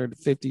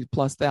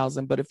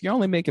 $650,000+. But if you're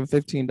only making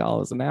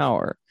 $15 an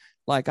hour,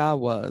 like I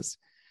was,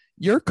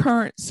 your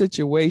current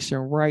situation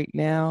right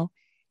now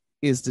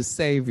is to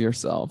save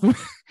yourself.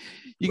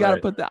 You got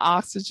to put the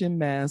oxygen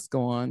mask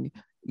on.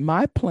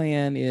 My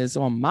plan is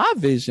on my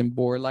vision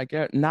board, like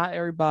not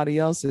everybody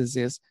else's,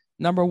 is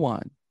number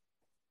one,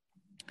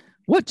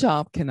 what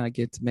job can I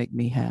get to make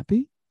me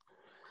happy?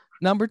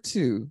 Number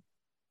two,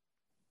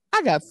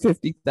 I got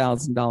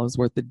 $50,000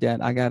 worth of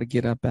debt I got to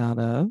get up out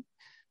of.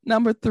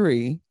 Number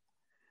three,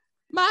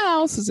 my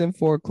house is in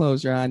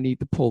foreclosure. I need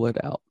to pull it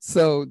out.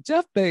 So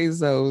Jeff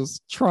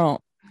Bezos,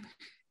 Trump,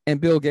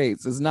 and Bill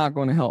Gates is not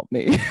going to help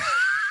me.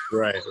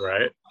 Right.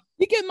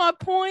 You get my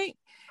point?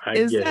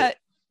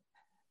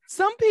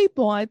 Some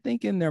people, I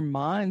think, in their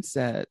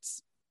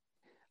mindsets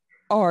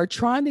are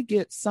trying to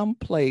get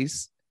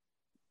someplace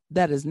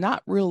that is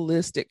not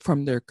realistic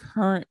from their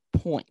current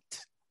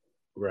point.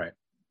 Right.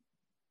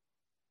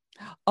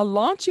 A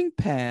launching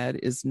pad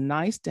is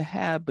nice to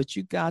have, but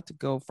you got to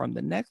go from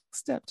the next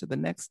step to the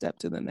next step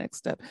to the next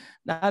step.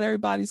 Not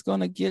everybody's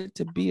going to get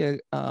to be a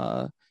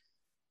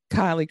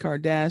Kylie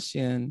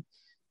Kardashian,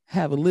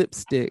 have a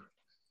lipstick,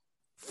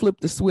 flip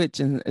the switch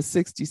in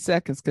 60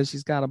 seconds because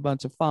she's got a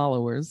bunch of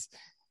followers,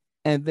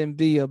 and then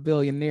be a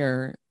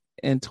billionaire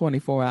in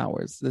 24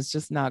 hours. That's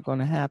just not going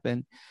to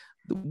happen.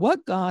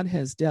 What God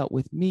has dealt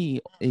with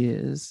me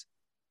is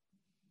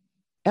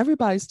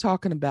everybody's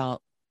talking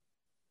about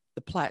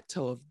the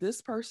plateau of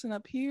this person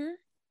up here,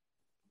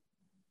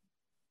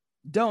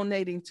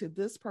 donating to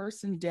this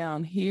person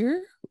down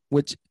here,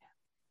 which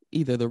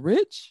either the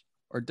rich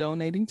or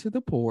donating to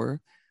the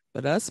poor,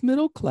 but us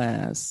middle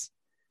class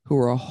who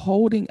are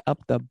holding up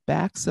the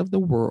backs of the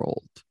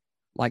world,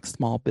 like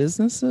small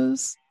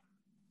businesses,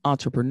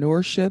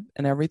 entrepreneurship,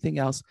 and everything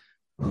else.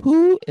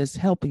 Who is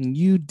helping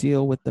you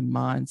deal with the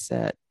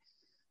mindset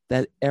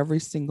that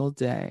every single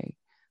day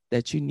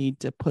that you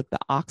need to put the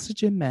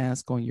oxygen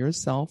mask on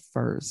yourself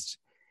first?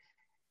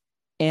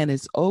 And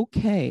it's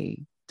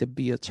okay to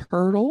be a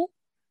turtle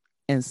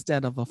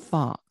instead of a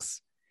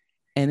fox.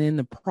 And in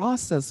the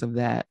process of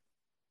that,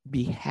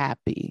 be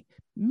happy.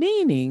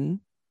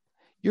 Meaning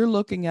you're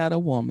looking at a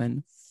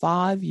woman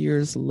 5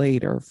 years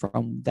later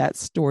from that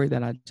story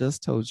that I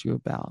just told you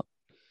about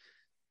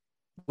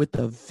with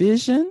a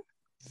vision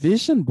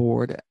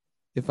board,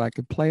 if I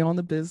could play on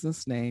the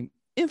business name,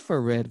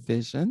 Infrared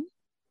Vision.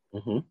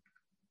 Mm-hmm.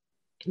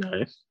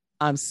 Nice.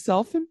 I'm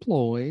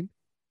self-employed,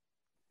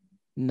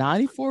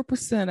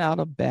 94% out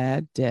of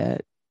bad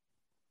debt.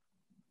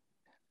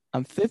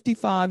 I'm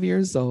 55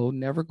 years old,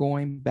 never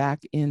going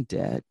back in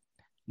debt,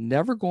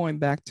 never going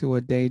back to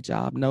a day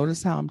job.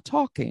 Notice how I'm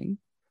talking.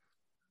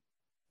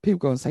 People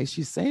going to say,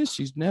 she's saying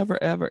she's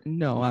never, ever.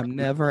 No, I'm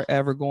never,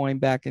 ever going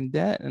back in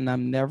debt. And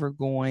I'm never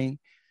going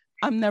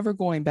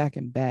back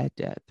in bad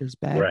debt. There's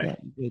bad debt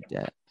and good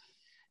debt.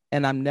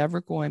 And I'm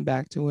never going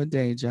back to a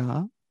day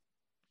job.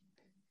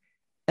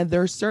 And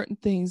there are certain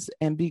things,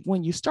 and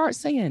when you start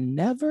saying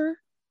never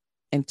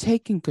and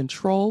taking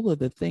control of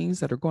the things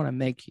that are going to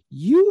make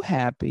you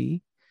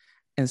happy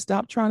and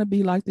stop trying to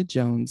be like the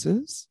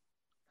Joneses.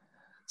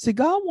 See,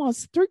 God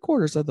wants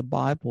 3/4 of the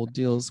Bible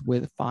deals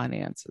with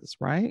finances,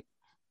 right?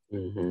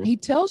 Mm-hmm. He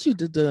tells you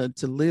to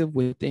live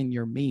within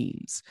your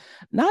means.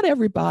 Not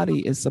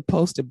everybody is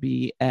supposed to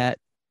be at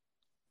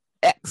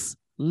X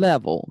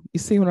level. You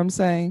see what I'm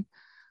saying?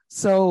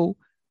 So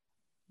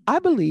I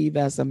believe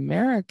as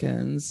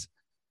Americans,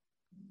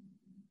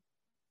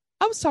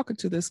 I was talking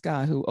to this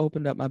guy who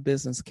opened up my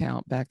business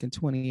account back in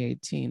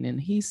 2018,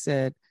 and he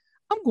said,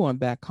 I'm going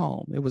back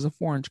home. It was a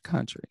foreign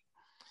country.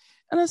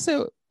 And I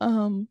said,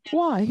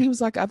 why? He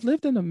was like, I've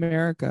lived in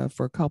America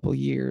for a couple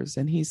years.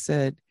 And he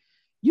said,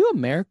 you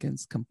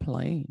Americans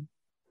complain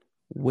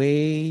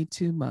way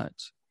too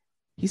much.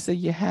 He said,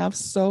 you have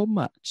so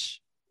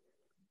much.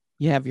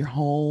 You have your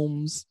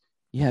homes,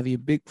 you have your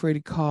big,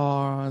 pretty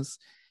cars,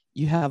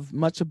 you have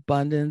much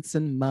abundance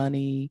and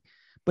money,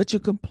 but you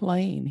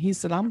complain. He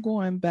said, I'm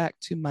going back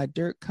to my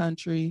dirt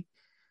country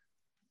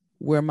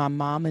where my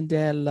mom and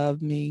dad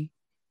love me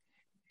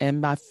and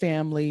my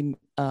family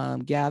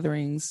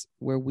gatherings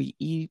where we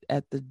eat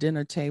at the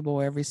dinner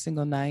table every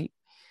single night.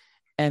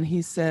 And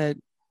he said,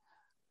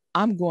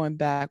 I'm going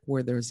back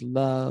where there's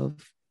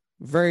love,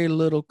 very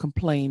little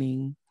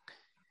complaining,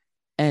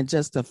 and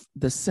just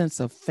the sense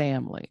of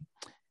family.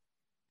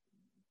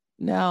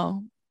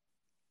 Now,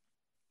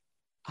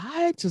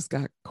 I just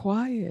got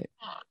quiet.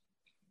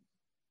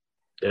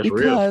 That's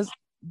real.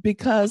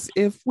 Because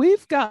if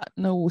we've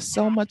gotten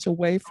so much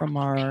away from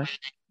our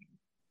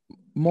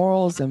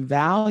morals and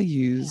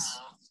values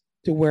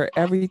to where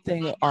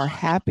everything, our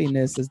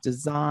happiness is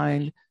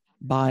designed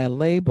by a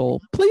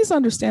label, please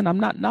understand, I'm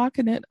not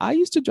knocking it. I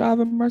used to drive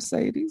a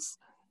Mercedes.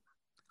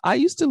 I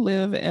used to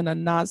live in a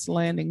Knots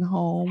Landing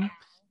home.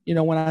 You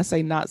know, when I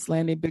say Knots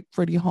Landing, big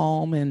pretty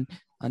home, and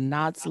a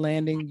Knots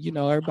Landing, you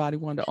know, everybody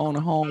wanted to own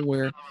a home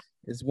where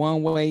it's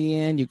one way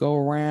in, you go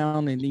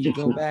around and then you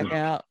go back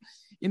out.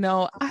 You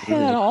know, I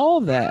had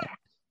all that.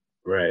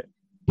 Right.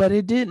 But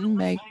it didn't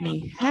make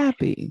me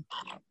happy.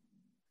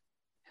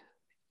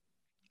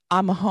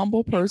 I'm a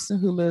humble person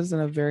who lives in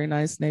a very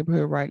nice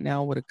neighborhood right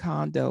now with a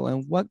condo.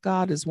 And what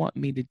God is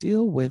wanting me to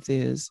deal with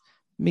is,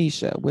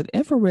 Misha, with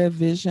infrared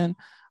vision,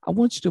 I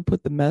want you to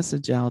put the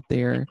message out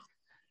there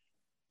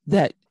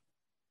that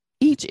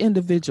each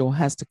individual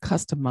has to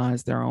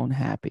customize their own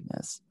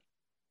happiness.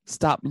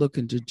 Stop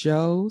looking to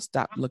Joe,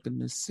 stop looking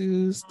to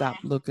Sue, stop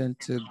looking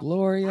to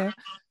Gloria,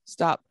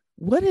 stop.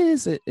 What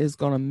is it is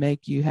going to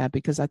make you happy?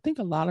 Because I think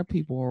a lot of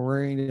people are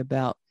worried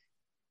about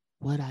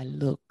what I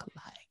look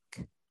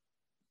like.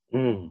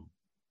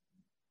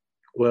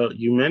 Well,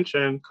 you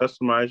mentioned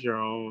customize your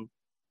own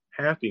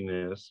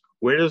happiness.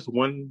 Where does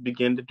one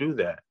begin to do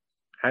that?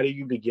 How do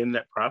you begin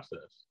that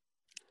process?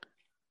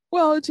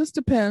 Well, it just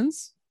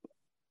depends.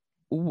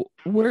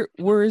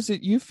 Where is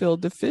it you feel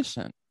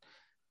deficient?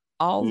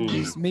 I'll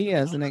use me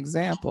as an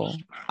example.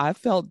 I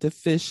felt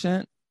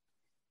deficient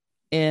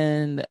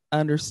in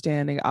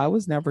understanding. I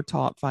was never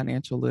taught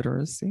financial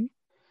literacy.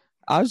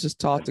 I was just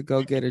taught to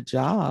go get a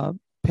job,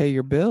 pay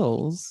your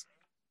bills.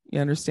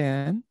 You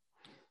understand?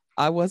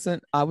 I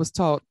was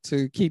taught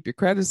to keep your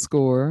credit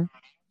score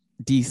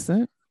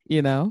decent,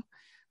 you know,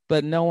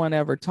 but no one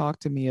ever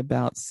talked to me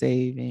about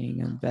saving,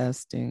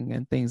 investing,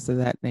 and things of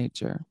that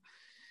nature.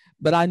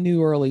 But I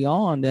knew early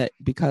on that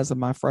because of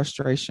my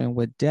frustration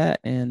with debt,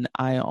 and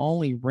I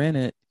only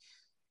rented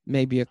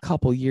maybe a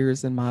couple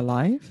years in my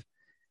life,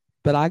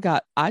 but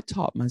I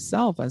taught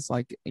myself, I was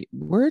like,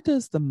 where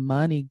does the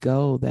money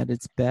go that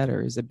it's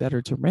better? Is it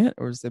better to rent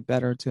or is it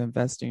better to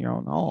invest in your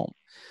own home?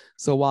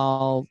 So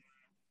while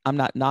I'm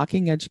not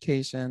knocking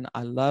education,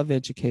 I love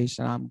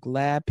education. I'm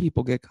glad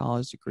people get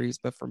college degrees.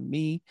 But for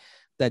me,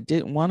 that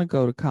didn't want to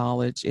go to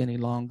college any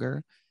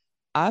longer,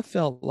 I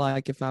felt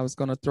like if I was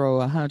going to throw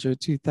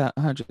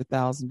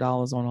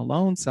 $100,000 on a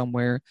loan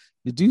somewhere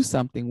to do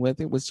something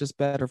with, it was just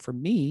better for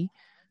me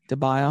to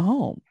buy a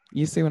home.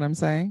 You see what I'm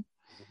saying?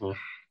 Mm-hmm.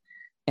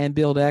 And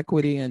build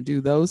equity and do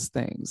those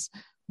things.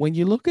 When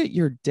you look at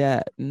your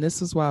debt, and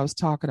this is what I was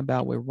talking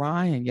about with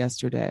Ryan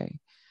yesterday,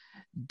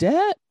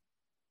 debt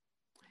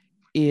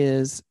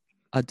is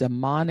a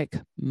demonic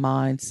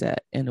mindset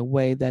in a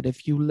way that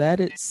if you let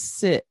it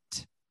sit,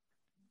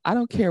 I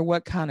don't care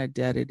what kind of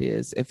debt it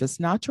is, if it's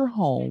not your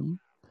home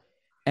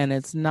and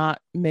it's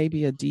not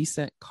maybe a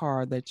decent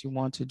car that you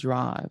want to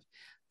drive,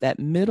 that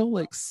middle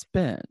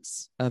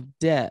expense of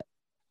debt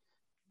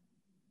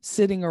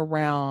sitting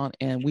around,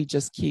 and we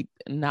just keep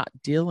not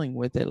dealing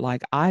with it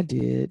like I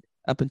did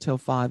up until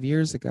 5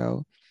 years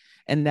ago.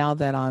 And now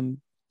that I'm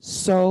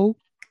so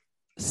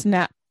a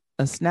snap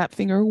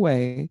finger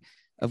away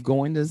of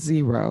going to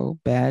zero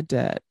bad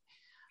debt,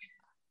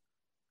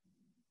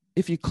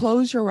 if you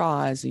close your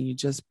eyes and you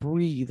just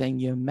breathe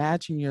and you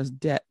imagine your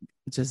debt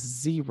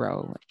just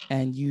zero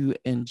and you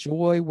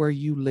enjoy where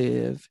you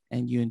live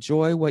and you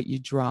enjoy what you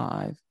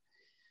drive,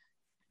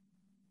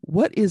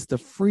 what is the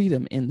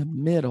freedom in the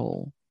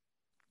middle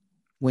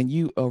when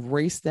you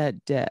erase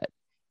that debt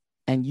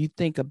and you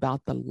think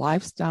about the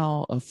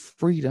lifestyle of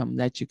freedom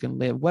that you can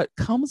live, what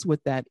comes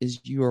with that is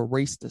you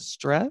erase the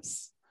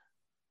stress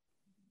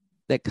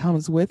that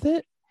comes with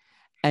it,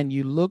 and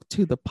you look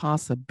to the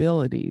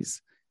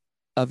possibilities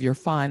of your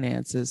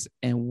finances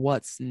and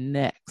what's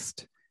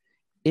next.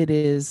 It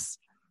is,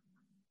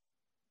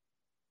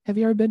 have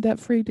you ever been debt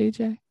free,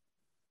 DJ?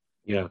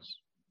 Yes.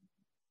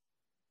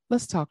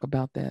 Let's talk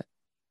about that.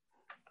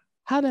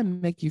 How did that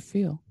make you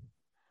feel?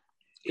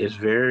 It's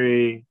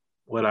very,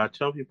 what I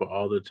tell people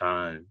all the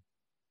time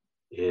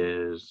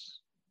is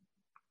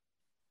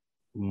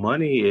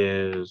money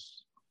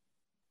is,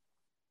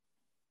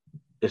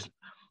 it's,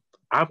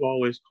 I've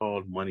always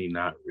called money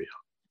not real.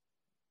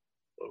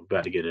 I'm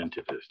about to get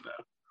into this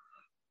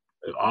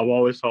now. I've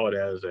always saw it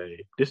as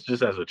this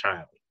just as a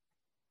child.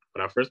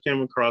 When I first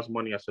came across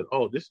money, I said,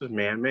 oh, this is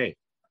man-made.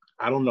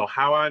 I don't know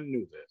how I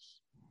knew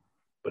this,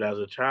 but as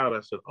a child,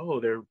 I said, oh,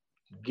 they're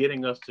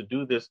getting us to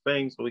do this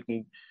thing so we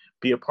can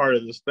be a part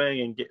of this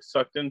thing and get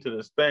sucked into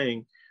this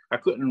thing. I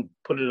couldn't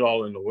put it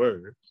all into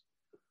words.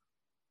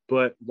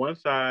 But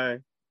once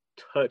I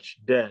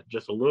touched debt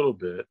just a little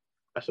bit,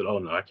 I said, oh,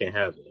 no, I can't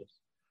have this.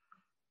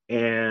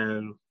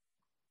 And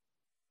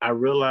I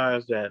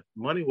realized that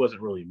money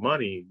wasn't really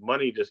money.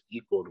 Money just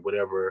equaled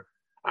whatever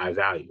I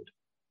valued.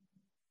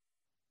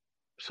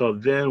 So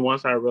then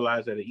once I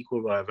realized that it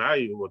equaled what I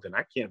value, well, then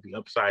I can't be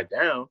upside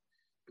down,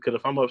 because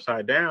if I'm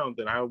upside down,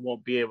 then I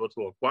won't be able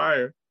to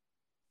acquire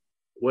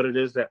what it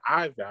is that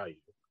I value.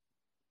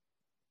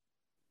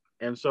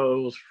 And so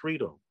it was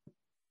freedom.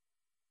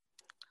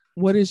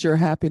 What is your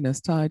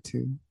happiness tied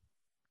to?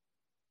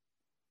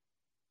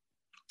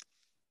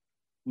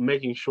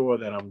 Making sure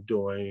that I'm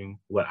doing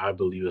what I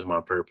believe is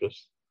my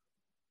purpose.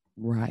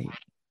 Right.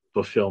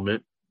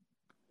 Fulfillment.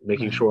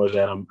 Making sure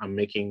that I'm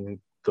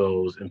making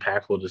those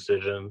impactful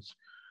decisions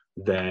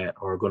that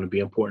are going to be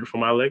important for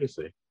my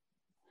legacy.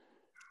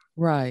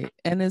 Right.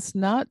 And it's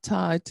not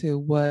tied to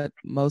what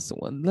most,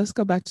 let's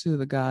go back to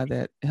the guy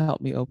that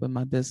helped me open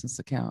my business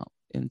account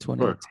in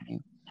 2018.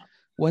 Sure.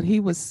 What he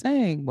was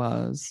saying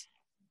was,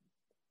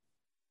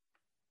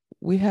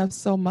 we have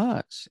so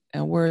much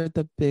and we're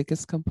the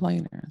biggest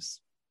complainers.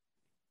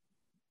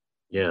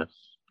 Yes.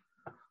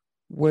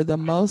 We're the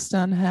most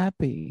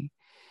unhappy.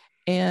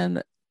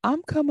 And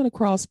I'm coming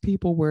across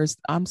people where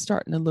I'm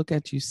starting to look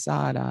at you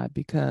side eye,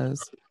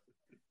 because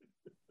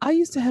I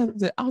used to have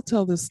I'll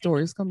tell this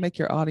story. It's going to make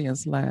your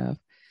audience laugh.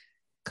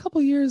 A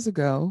couple years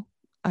ago,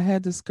 I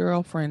had this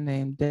girlfriend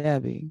named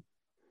Debbie.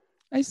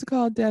 I used to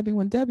call Debbie,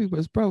 when Debbie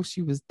was broke,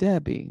 she was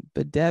Debbie.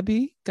 But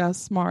Debbie got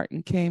smart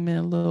and came in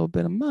a little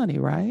bit of money,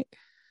 right?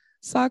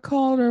 So I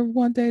called her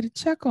one day to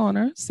check on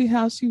her, see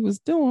how she was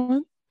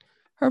doing.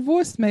 Her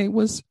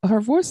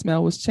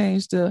voicemail was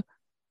changed to,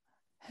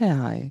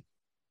 "Hi,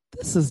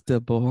 this is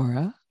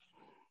Deborah.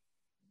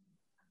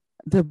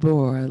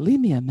 Deborah, leave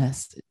me a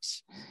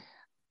message."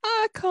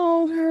 I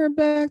called her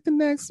back the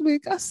next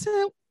week. I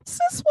said,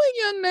 "Since when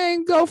your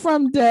name go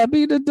from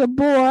Debbie to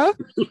Deborah?"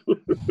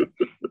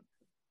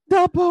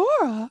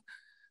 Deborah.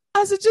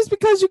 I said, "Just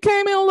because you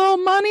came in a little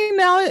money,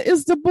 now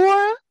it's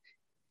Deborah?"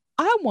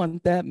 I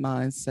want that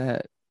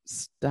mindset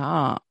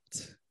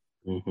stopped.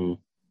 Mm-hmm.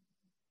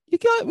 You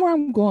get where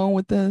I'm going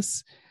with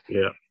this?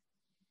 Yeah.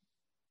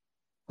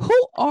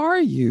 Who are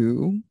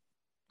you?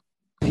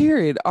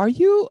 Period.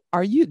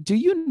 Do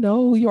you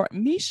know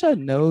Misha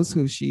knows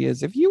who she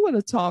is? If you would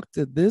have talked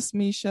to this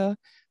Misha,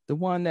 the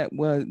one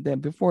that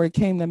before it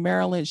came to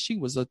Maryland, she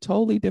was a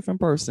totally different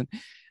person.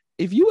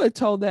 If you had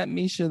told that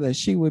Misha that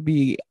she would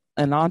be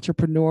an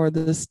entrepreneur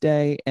this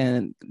day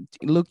and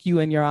look you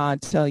in your eye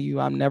and tell you,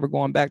 "I'm never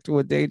going back to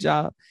a day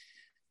job,"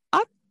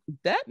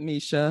 that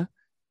Misha,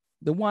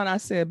 the one I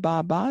said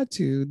bye-bye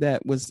to,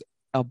 that was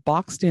a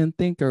boxed-in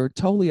thinker,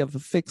 totally of a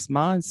fixed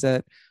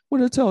mindset,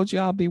 would have told you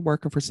I'll be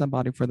working for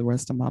somebody for the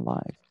rest of my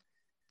life.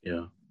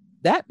 Yeah.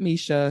 That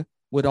Misha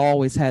would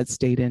always have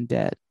stayed in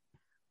debt.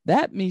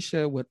 That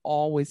Misha would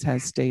always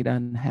have stayed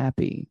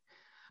unhappy.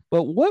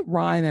 But what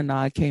Ryan and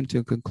I came to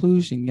a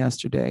conclusion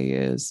yesterday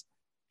is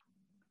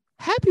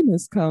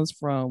happiness comes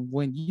from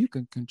when you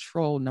can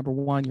control, number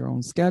one, your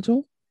own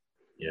schedule.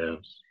 Yes.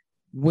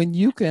 When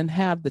you can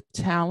have the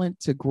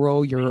talent to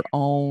grow your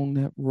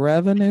own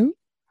revenue,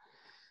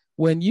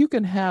 when you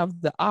can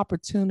have the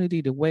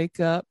opportunity to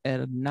wake up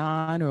at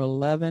 9 or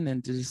 11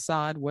 and to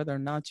decide whether or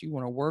not you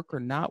want to work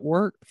or not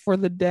work for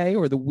the day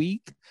or the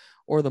week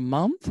or the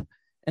month.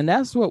 And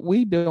that's what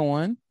we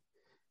doing.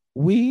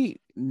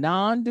 We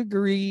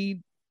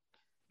non-degreed,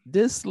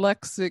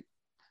 dyslexic,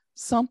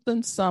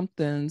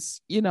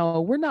 somethings,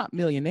 we're not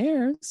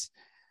millionaires,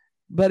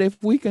 but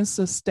if we can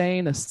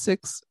sustain a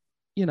 6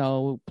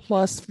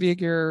 plus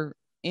figure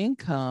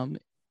income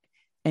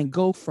and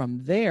go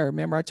from there.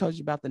 Remember, I told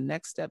you about the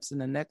next steps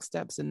and the next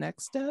steps and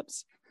next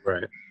steps.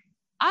 Right.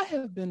 I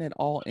have been at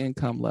all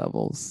income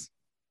levels,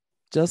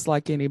 just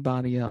like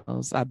anybody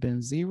else. I've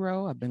been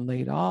zero. I've been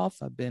laid off.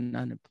 I've been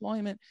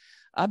unemployment.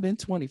 I've been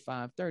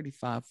 25,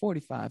 35,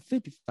 45,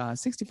 55,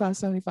 65,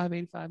 75,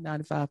 85,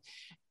 95.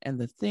 And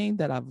the thing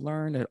that I've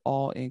learned at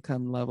all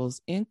income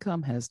levels,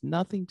 income has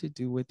nothing to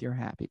do with your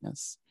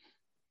happiness.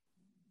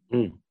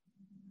 Mm,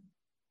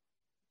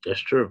 that's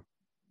true.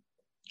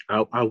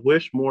 I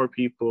wish more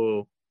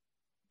people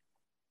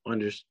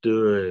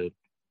understood,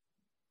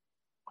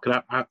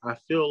 because I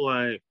feel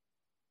like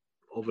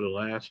over the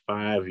last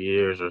 5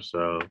 years or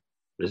so,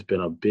 there's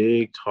been a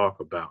big talk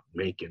about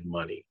making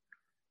money.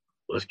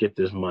 Let's get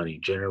this money,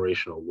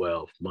 generational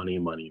wealth, money,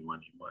 money,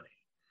 money, money.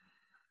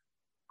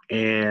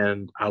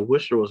 And I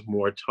wish there was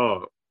more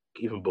talk,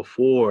 even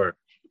before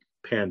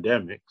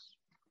pandemics,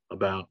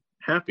 about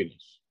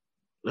happiness.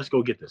 Let's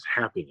go get this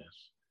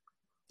happiness.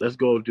 Let's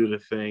go do the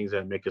things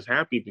that make us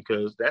happy,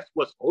 because that's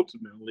what's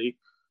ultimately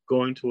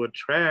going to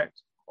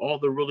attract all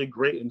the really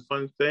great and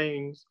fun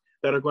things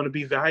that are going to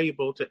be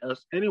valuable to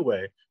us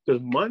anyway.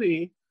 Because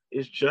money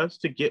is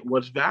just to get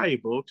what's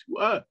valuable to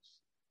us.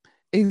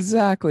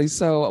 Exactly.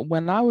 So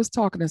when I was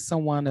talking to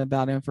someone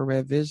about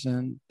infrared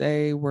vision,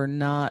 they were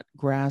not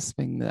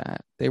grasping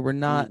that. They were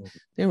not, Mm.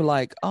 they were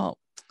like, oh,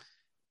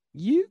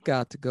 you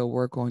got to go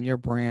work on your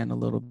brand a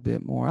little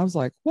bit more. I was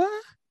like,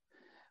 what?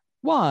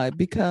 Why?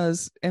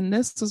 Because, and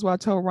this is what I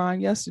told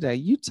Ryan yesterday.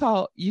 You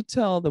tell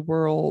the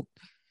world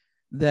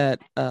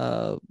that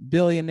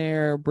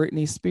billionaire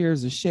Britney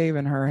Spears is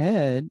shaving her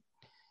head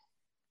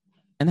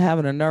and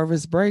having a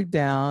nervous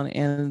breakdown.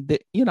 And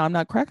I'm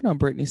not cracking on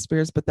Britney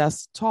Spears, but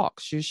that's talk.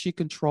 Should she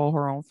control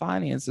her own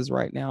finances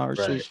right now, or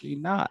should Right. she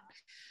not?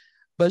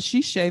 But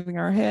she's shaving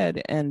her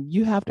head, and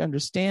you have to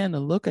understand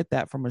and look at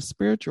that from a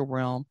spiritual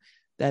realm,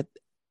 that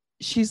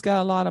she's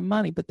got a lot of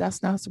money, but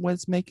that's not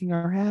what's making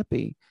her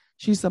happy.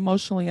 She's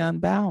emotionally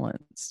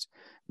unbalanced.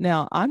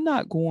 Now, I'm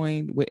not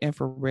going with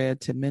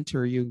infrared to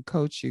mentor you and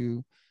coach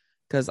you,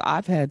 because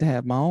I've had to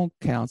have my own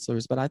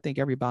counselors, but I think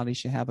everybody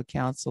should have a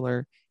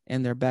counselor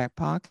in their back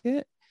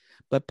pocket.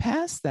 But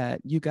past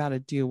that, you got to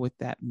deal with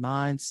that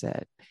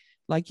mindset.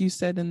 Like you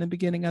said in the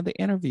beginning of the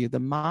interview, the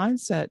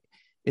mindset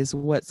is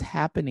what's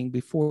happening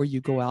before you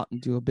go out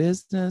and do a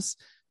business,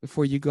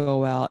 before you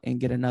go out and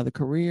get another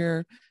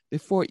career.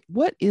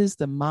 What is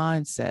the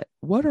mindset?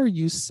 What are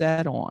you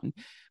set on?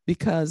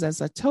 Because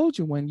as I told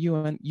you, when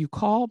you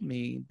called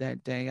me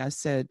that day, I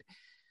said,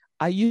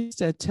 I used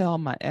to tell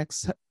my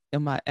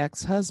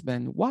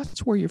ex-husband, watch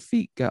where your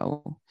feet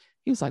go.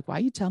 He was like, why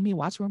you tell me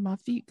watch where my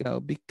feet go?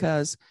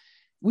 Because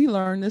we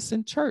learned this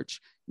in church.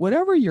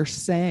 Whatever you're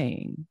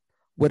saying,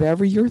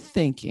 whatever you're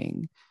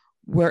thinking,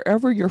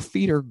 wherever your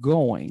feet are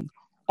going,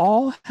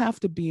 all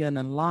have to be in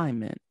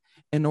alignment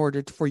in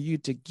order for you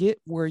to get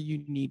where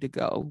you need to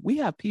go. We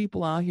have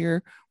people out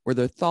here where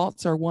their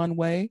thoughts are one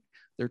way,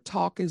 their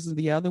talk is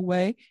the other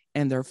way,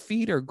 and their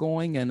feet are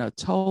going in a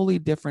totally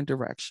different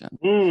direction.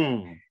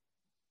 Mm.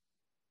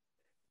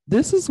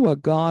 This is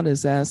what God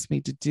has asked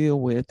me to deal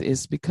with,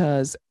 is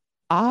because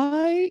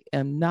I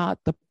am not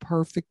the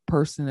perfect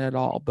person at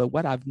all. But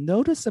what I've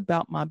noticed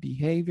about my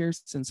behavior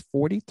since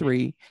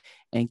 43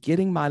 and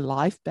getting my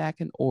life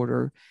back in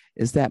order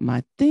is that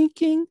my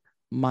thinking,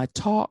 my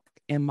talk,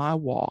 and my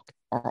walk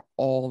are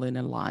all in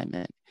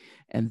alignment.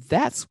 And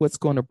that's what's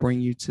going to bring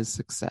you to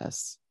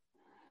success.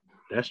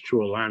 That's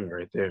true alignment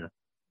right there.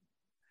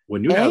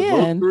 When you have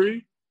those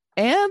three.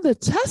 And the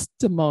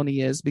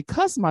testimony is,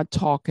 because my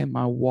talk and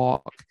my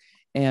walk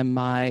and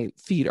my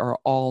feet are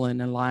all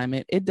in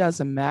alignment, it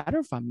doesn't matter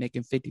if I'm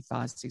making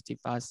 55,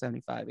 65,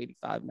 75,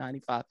 85,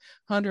 95,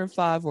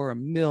 105, or a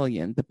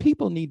million. The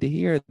people need to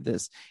hear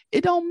this.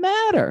 It don't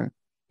matter.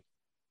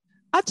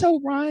 I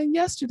told Ryan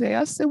yesterday,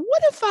 I said,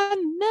 what if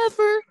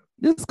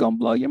this is going to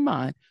blow your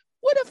mind.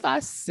 What if I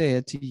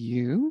said to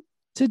you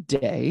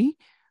today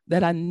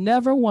that I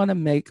never want to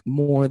make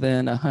more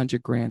than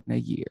 100 grand a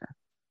year?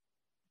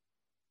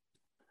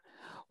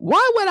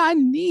 Why would I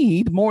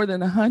need more than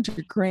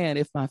 100 grand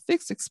if my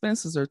fixed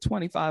expenses are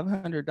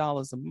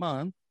 $2,500 a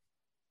month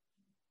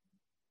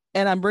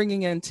and I'm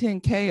bringing in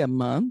 10K a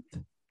month?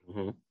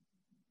 Mm-hmm.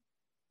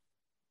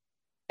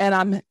 And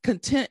I'm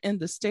content in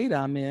the state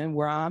I'm in,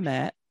 where I'm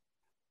at,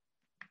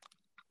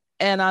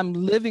 and I'm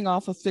living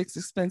off a fixed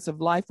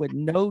expensive life with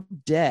no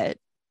debt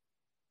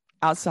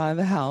outside of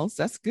the house.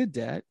 That's good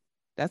debt.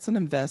 That's an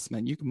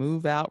investment. You can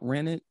move out,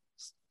 rent it,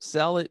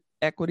 sell it,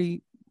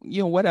 equity,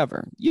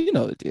 whatever. You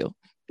know the deal.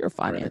 You're a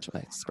financial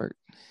expert.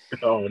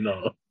 Oh,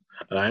 no.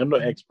 I am no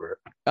expert.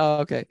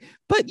 Okay.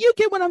 But you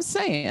get what I'm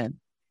saying.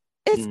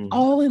 It's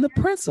all in the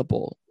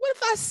principle. What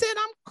if I said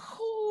I'm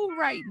cool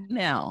right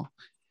now?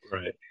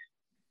 Right.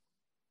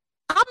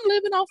 I'm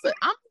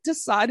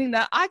deciding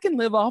that I can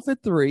live off of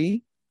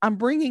 3. I'm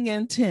bringing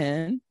in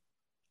 10.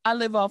 I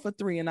live off of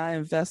 3 and I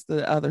invest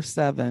the other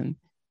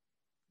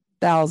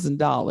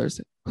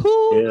 $7,000.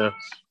 Yes.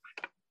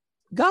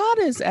 God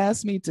has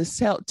asked me to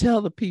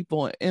tell the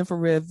people in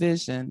infrared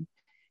vision,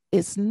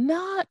 it's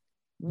not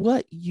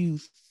what you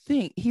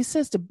think. He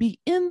says to be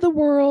in the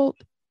world,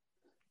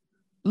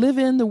 live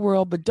in the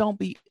world, but don't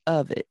be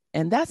of it.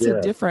 And that's a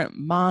different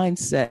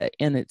mindset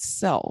in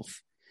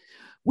itself.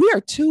 We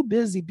are too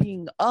busy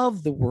being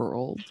of the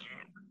world,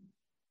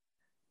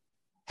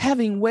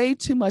 having way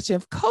too much.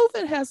 If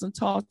COVID hasn't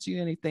taught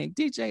you anything,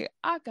 DJ,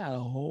 I got a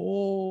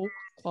whole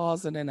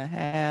closet and a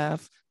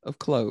half of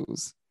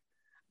clothes.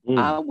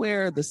 I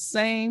wear the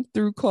same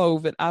through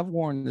COVID. I've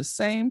worn the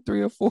same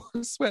 3 or 4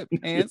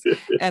 sweatpants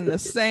and the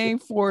same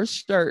 4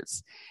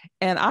 shirts.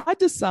 And I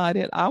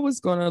decided I was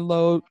going to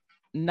load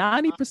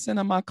 90%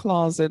 of my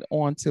closet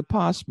onto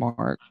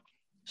Poshmark.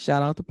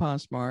 Shout out to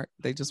Poshmark.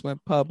 They just went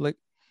public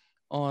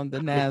on the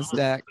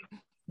NASDAQ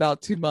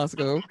about 2 months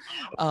ago.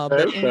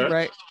 But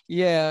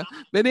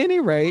any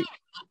rate,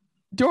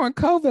 during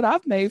COVID,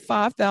 I've made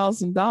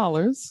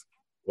 $5,000.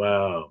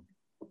 Wow.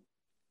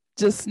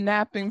 Just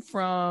snapping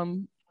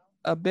from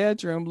a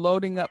bedroom,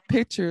 loading up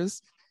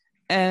pictures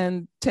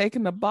and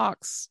taking the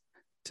box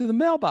to the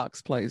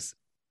mailbox place.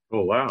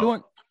 Oh,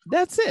 wow.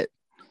 That's it.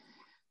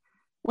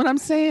 What I'm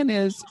saying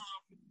is,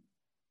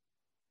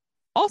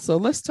 also,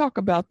 let's talk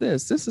about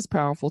this. This is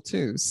powerful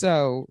too.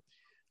 So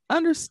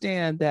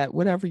understand that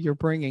whatever you're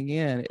bringing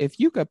in, if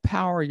you could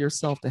power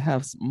yourself to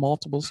have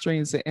multiple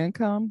streams of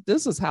income,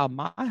 this is how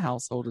my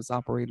household has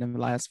operated in the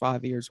last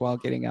 5 years while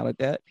getting out of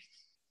debt.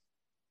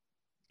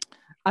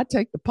 I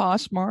take the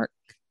Poshmark,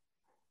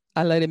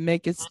 I let it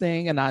make its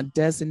thing, and I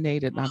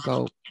designate it, and I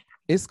go,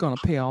 it's going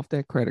to pay off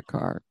that credit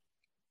card,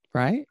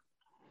 right?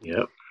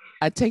 Yep.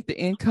 I take the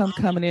income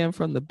coming in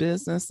from the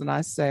business, and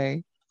I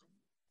say,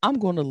 I'm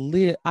going to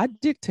live. I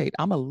dictate.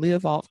 I'm going to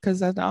live off,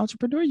 because as an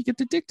entrepreneur, you get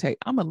to dictate.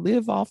 I'm going to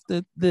live off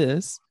the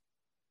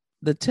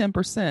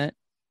 10%,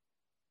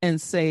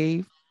 and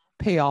save,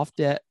 pay off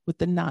debt with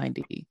the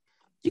 90.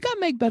 You got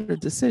to make better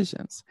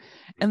decisions.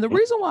 And the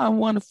reason why I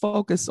want to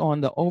focus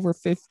on the over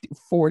 50,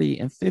 40,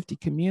 and 50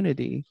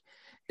 community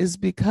is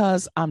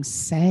because I'm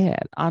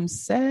sad. I'm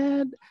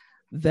sad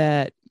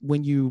that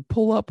when you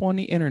pull up on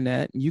the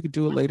internet, and you could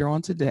do it later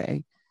on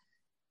today,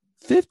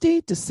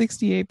 50 to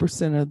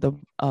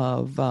 68%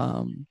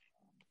 of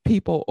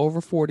people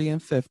over 40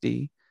 and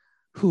 50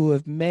 who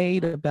have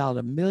made about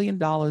 $1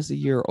 million a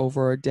year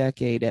over a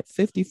decade at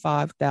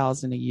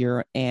 $55,000 a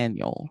year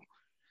annual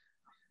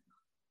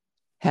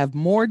have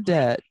more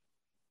debt,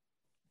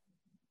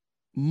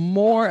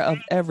 more of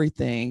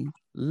everything,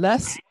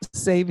 less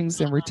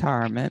savings in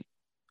retirement.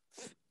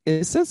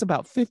 It says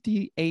about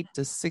 58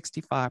 to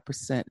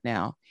 65%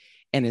 now,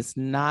 and it's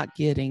not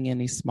getting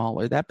any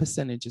smaller. That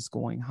percentage is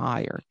going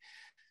higher.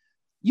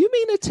 You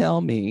mean to tell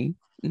me,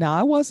 now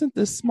I wasn't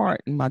this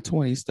smart in my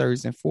 20s,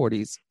 30s, and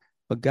 40s,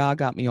 but God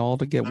got me all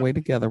to get way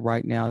together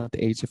right now at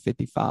the age of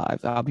 55.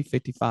 I'll be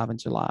 55 in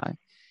July.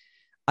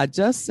 I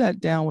just sat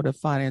down with a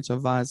financial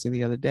advisor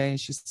the other day, and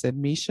she said,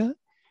 Misha,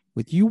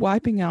 with you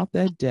wiping out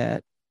that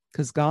debt,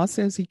 because God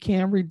says he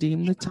can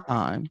redeem the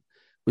time,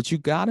 but you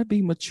got to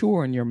be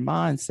mature in your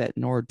mindset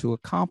in order to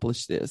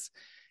accomplish this.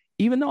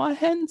 Even though I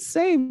hadn't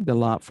saved a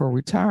lot for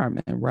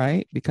retirement,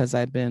 right? Because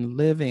I've been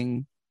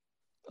living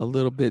a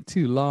little bit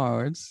too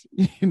large,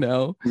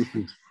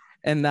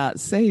 and not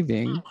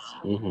saving,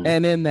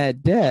 and in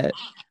that debt.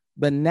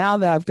 But now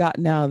that I've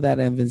gotten out of that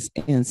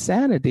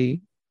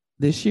insanity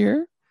this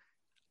year,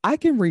 I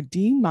can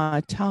redeem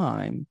my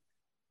time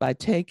by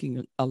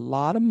taking a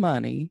lot of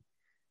money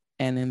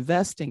and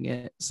investing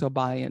it. So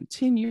by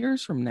 10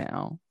 years from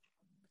now,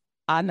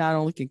 I not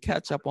only can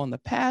catch up on the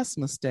past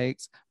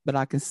mistakes, but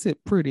I can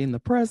sit pretty in the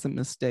present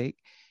mistake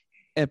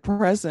and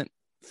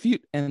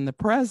the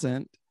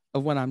present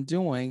of what I'm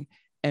doing,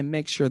 and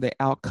make sure the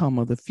outcome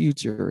of the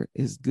future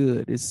is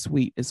good, is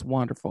sweet, is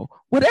wonderful.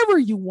 Whatever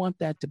you want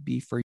that to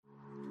be for you.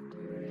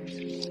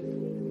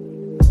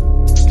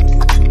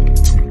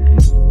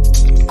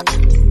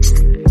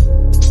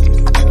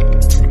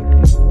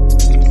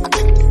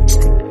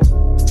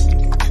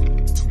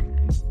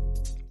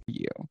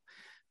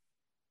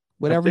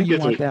 Whatever you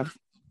want that.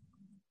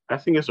 I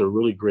think it's a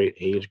really great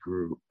age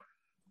group.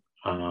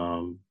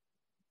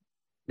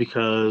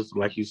 Because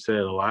like you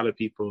said, a lot of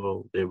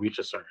people, they reach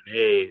a certain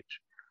age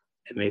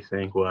and they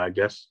think, well, I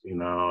guess,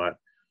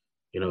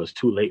 it's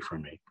too late for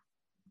me.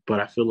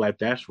 But I feel like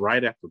that's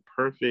right at the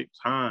perfect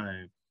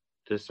time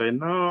to say,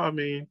 no, I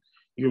mean,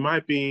 you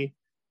might be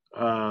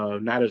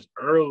not as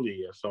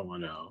early as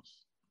someone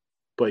else,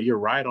 but you're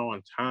right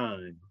on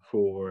time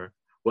for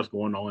what's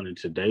going on in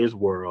today's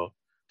world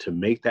to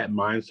make that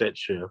mindset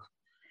shift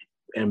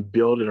and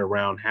build it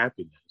around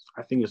happiness.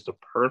 I think it's the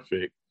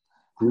perfect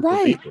group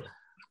of people.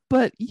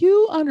 But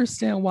you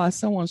understand why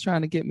someone's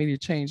trying to get me to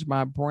change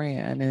my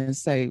brand and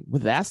say,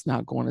 well, that's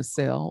not going to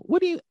sell.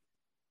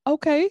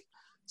 Okay,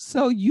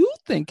 so you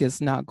think it's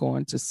not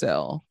going to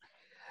sell.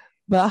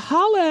 But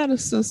holler at a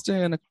sister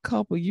in a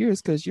couple of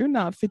years, because you're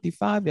not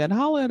 55 yet.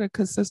 Holler at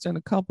a sister in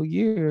a couple of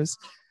years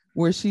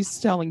where she's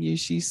telling you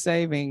she's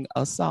saving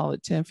a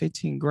solid 10,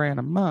 15 grand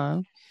a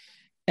month,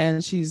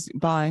 and she's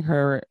buying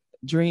her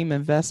dream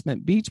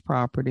investment beach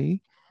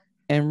property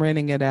and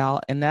renting it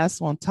out. And that's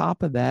on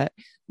top of that.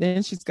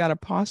 Then she's got a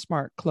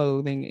Poshmark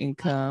clothing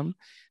income.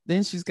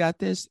 Then she's got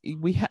this.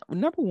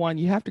 Number one,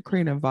 you have to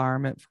create an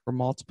environment for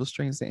multiple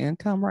streams of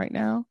income right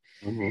now.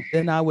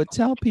 Then I would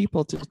tell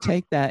people to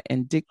take that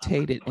and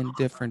dictate it in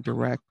different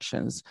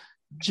directions.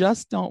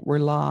 Just don't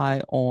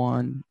rely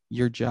on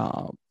your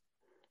job.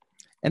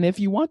 And if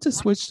you want to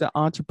switch to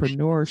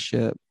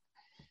entrepreneurship,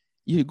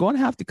 you're going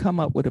to have to come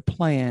up with a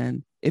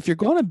plan. If you're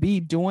going to be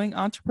doing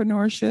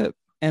entrepreneurship,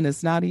 and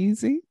it's not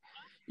easy,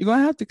 you're going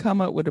to have to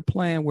come up with a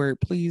plan where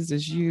it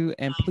pleases you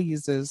and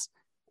pleases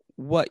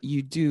what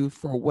you do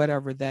for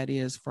whatever that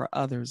is for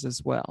others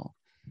as well.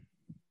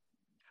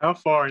 How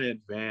far in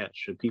advance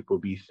should people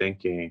be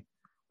thinking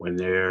when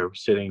they're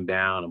sitting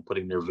down and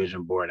putting their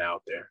vision board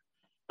out there?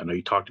 I know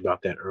you talked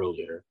about that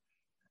earlier.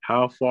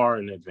 How far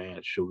in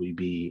advance should we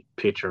be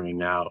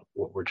picturing out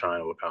what we're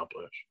trying to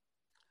accomplish?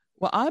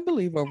 Well, I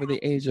believe over the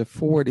age of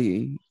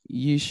 40,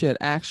 you should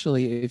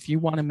actually, if you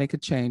want to make a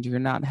change, you're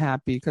not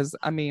happy. Because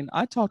I mean,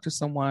 I talked to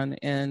someone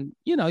and,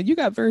 you know, you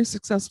got very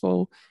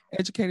successful,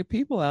 educated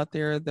people out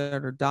there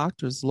that are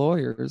doctors,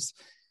 lawyers.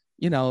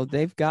 You know,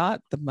 they've got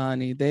the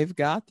money, they've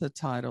got the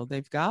title,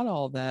 they've got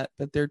all that,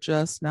 but they're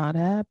just not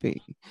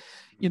happy.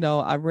 You know,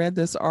 I read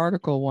this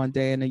article one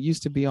day and it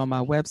used to be on my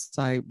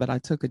website, but I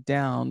took it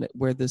down,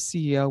 where the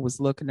CEO was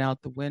looking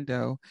out the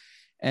window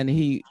and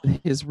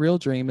his real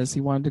dream is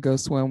he wanted to go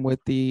swim with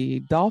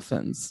the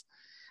dolphins,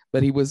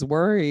 but he was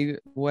worried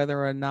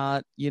whether or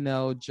not, you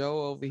know,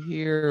 Joe over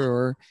here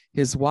or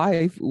his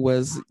wife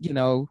was, you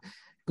know,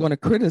 going to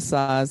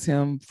criticize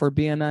him for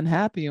being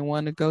unhappy and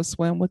wanting to go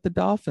swim with the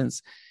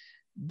dolphins.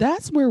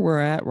 That's where we're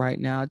at right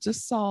now. I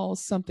just saw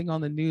something on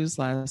the news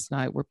last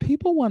night where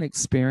people want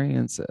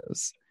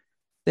experiences.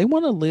 They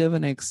want to live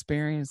in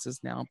experiences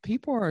now.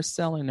 People are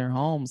selling their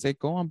homes. They're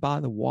going by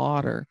the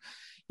water.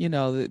 You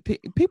know,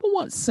 people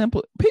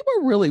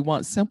really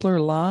want simpler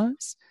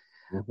lives,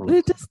 but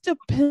it just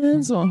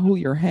depends on who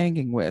you're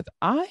hanging with.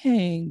 I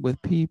hang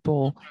with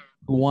people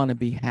who want to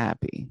be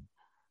happy.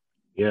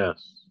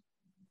 Yes.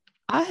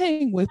 I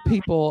hang with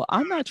people.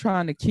 I'm not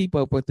trying to keep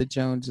up with the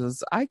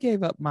Joneses. I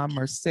gave up my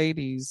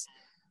Mercedes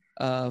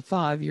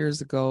 5 years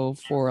ago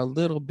for a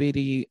little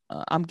bitty,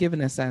 I'm giving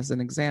this as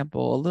an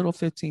example, a little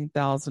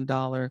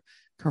 $15,000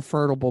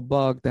 convertible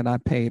Bug that I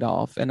paid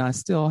off, and I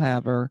still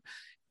have her.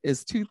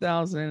 It's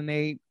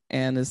 2008,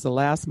 and it's the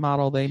last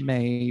model they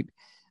made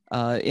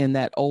in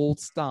that old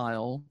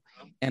style,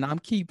 and I'm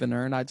keeping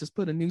her. And I just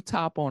put a new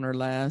top on her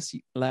last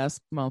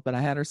month, but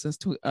I had her since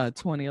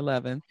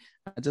 2011.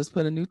 I just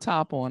put a new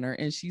top on her,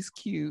 and she's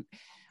cute.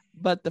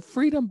 But the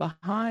freedom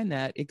behind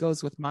that, it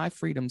goes with my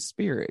freedom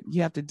spirit.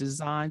 You have to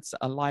design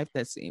a life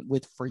that's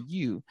for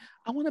you.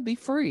 I want to be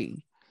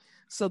free.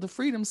 So the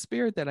freedom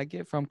spirit that I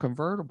get from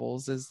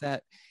convertibles is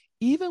that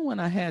even when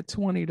I had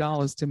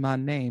 $20 to my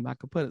name, I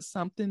could put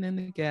something in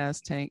the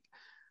gas tank,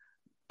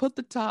 put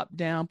the top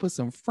down, put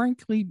some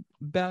Frankly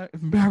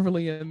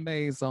Beverly and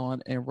Mays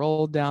on, and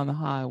roll down the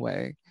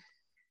highway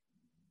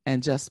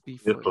and just be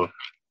free. Beautiful.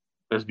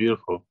 That's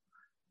beautiful.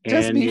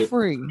 Just and be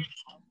free.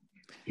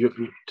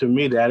 To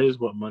me, that is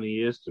what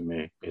money is to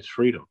me. It's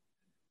freedom.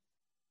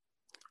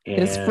 And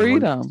it's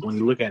freedom. When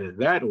you look at it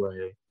that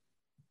way,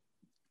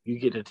 you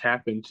get to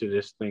tap into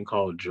this thing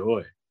called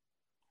joy.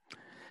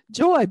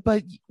 Joy,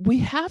 but we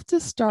have to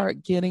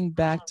start getting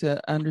back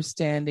to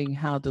understanding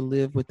how to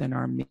live within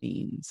our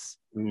means.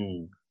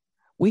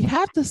 We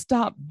have to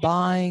stop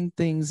buying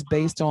things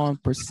based on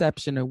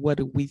perception of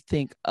what we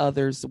think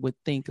others would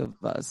think of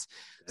us.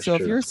 That's so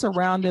true. If you're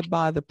surrounded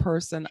by the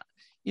person,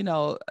 you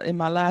know, in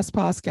my last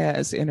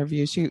podcast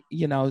interview, she,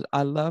 you know,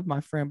 I love my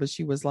friend, but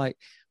she was like,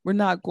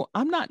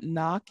 I'm not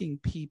knocking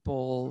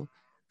people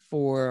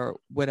for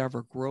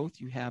whatever growth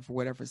you have,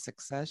 whatever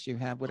success you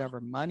have, whatever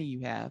money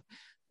you have.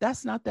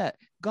 That's not that.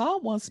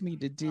 God wants me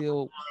to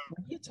deal.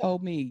 When he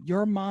told me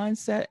your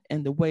mindset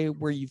and the way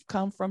where you've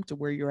come from to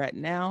where you're at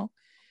now,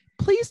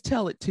 please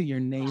tell it to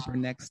your neighbor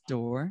next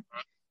door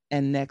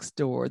and next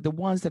door, the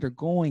ones that are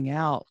going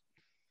out,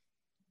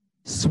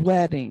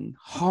 sweating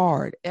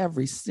hard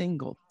every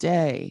single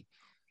day.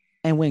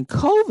 And when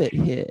COVID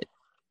hit,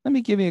 let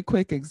me give you a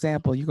quick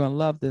example. You're going to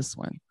love this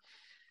one.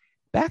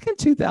 Back in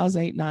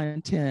 2008,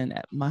 9,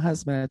 10, my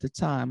husband at the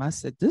time, I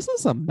said, this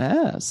is a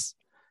mess.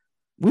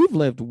 We've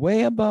lived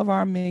way above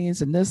our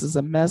means, and this is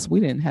a mess. We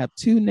didn't have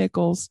 2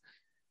 nickels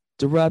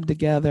to rub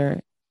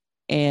together.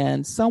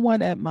 And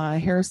someone at my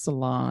hair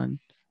salon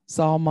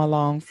saw my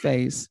long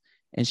face,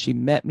 and she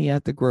met me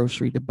at the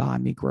grocery to buy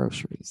me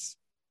groceries.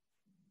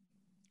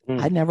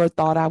 I never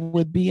thought I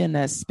would be in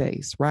that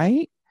space,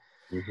 right?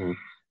 Mm-hmm.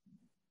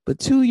 But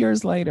 2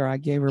 years later, I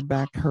gave her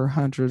back her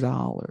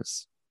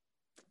 $100.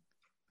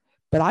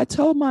 But I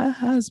told my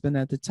husband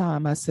at the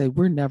time, I said,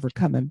 we're never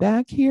coming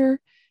back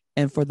here.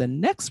 And for the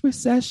next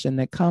recession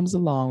that comes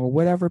along, or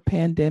whatever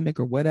pandemic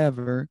or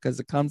whatever, because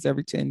it comes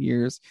every 10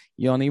 years,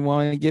 you don't even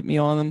want to get me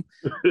on them.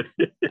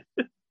 You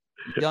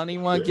don't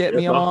even want to get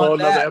me on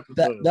that.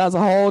 That's a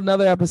whole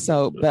nother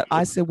episode. But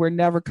I said, we're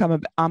never coming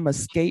back. I'm going to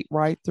skate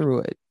right through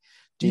it.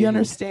 Do you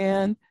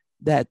understand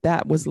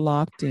that was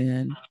locked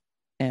in?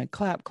 And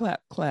clap,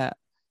 clap, clap.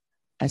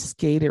 I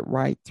skated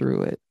right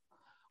through it.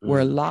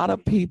 Where a lot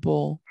of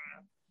people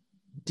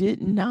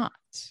did not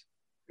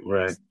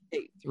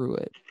skate through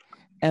it.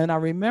 And I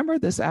remember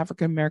this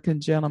African-American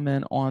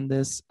gentleman on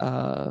this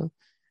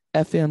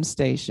FM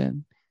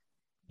station.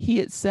 He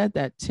had said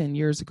that 10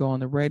 years ago on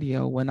the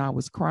radio when I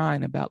was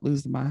crying about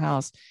losing my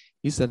house.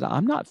 He said,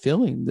 I'm not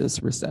feeling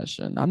this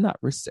recession. I'm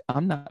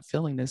not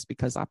feeling this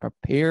because I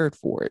prepared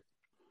for it.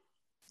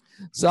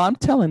 So I'm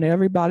telling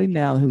everybody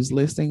now who's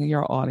listening in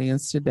your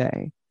audience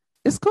today,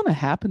 it's going to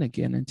happen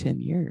again in 10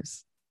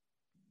 years.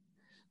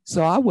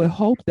 So I would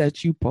hope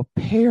that you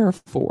prepare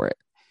for it.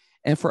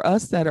 And for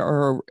us that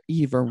are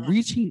either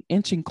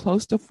inching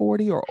close to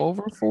 40 or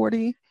over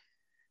 40,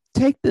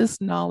 take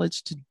this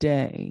knowledge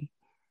today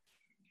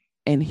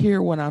and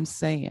hear what I'm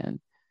saying.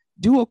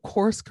 Do a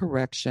course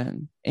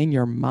correction in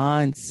your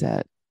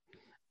mindset.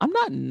 I'm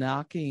not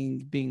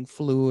knocking being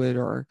fluid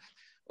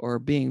or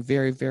being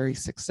very, very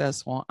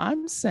successful.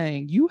 I'm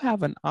saying you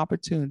have an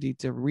opportunity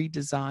to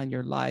redesign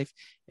your life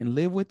and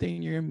live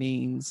within your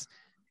means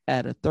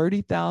at a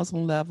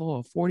 30,000 level,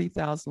 a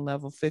 40,000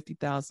 level,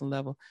 50,000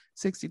 level,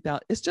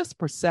 60,000. It's just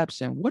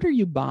perception. What are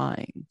you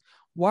buying?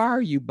 Why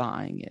are you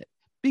buying it?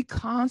 Be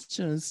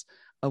conscious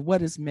of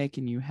what is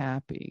making you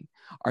happy.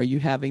 Are you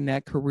having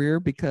that career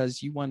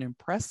because you want to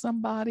impress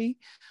somebody?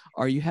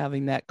 Are you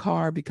having that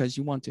car because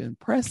you want to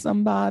impress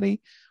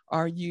somebody?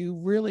 Are you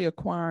really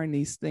acquiring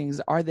these things?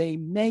 Are they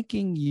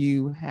making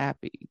you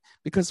happy?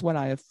 Because what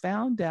I have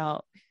found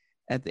out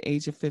at the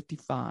age of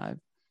 55,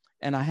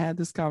 and I had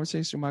this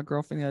conversation with my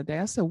girlfriend the other day,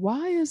 I said,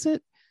 why is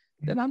it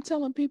that I'm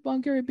telling people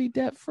I'm going to be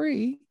debt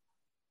free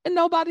and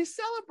nobody's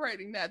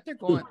celebrating that? They're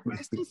going,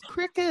 it's just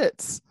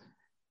crickets.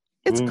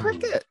 It's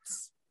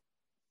crickets.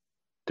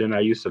 They're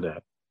not used to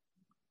that.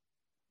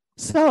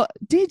 So,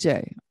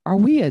 DJ, are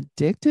we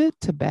addicted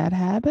to bad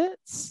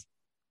habits?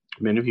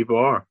 Many people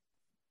are.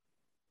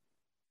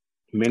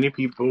 Many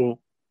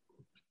people,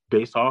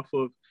 based off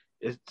of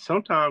it,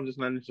 sometimes it's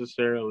not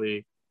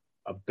necessarily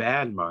a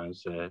bad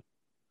mindset.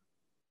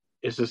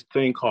 It's this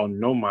thing called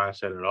no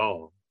mindset at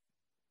all.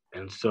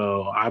 And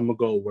so I'm going to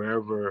go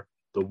wherever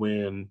the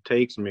wind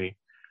takes me,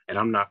 and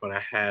I'm not going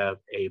to have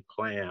a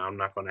plan. I'm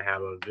not going to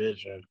have a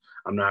vision.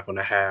 I'm not going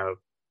to have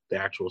the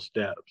actual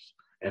steps.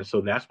 And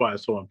so that's why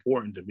it's so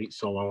important to meet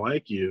someone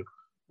like you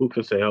who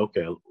can say,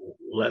 okay,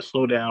 let's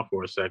slow down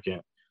for a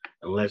second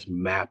and let's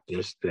map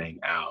this thing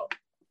out.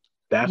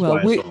 That's why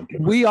it's so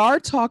important. We are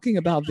talking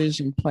about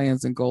vision,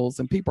 plans, and goals,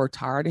 and people are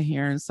tired of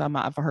hearing some.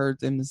 I've heard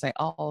them say,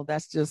 oh,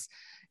 that's just,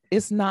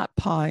 it's not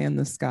pie in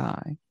the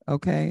sky.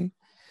 Okay.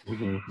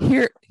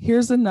 Mm-hmm.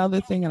 Here's another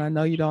thing, and I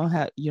know you don't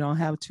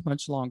have too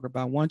much longer,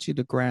 but I want you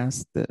to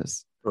grasp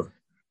this. Sure.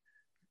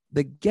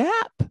 The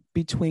gap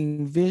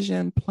between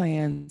vision,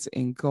 plans,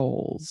 and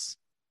goals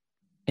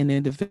in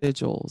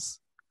individuals,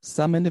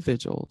 some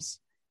individuals,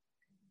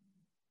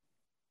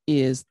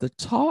 is the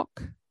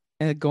talk,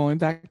 and going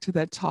back to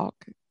that talk,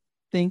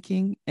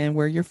 thinking, and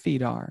where your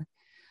feet are.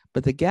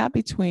 But the gap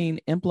between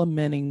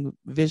implementing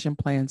vision,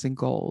 plans, and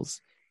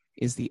goals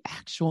is the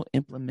actual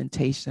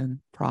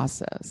implementation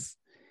process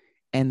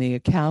and the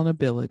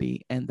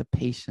accountability and the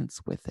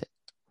patience with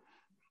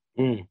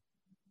it.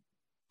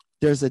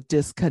 There's a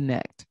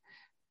disconnect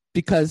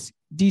because,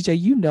 DJ,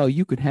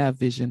 you could have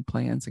vision,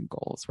 plans, and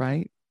goals,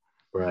 right?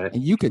 Right.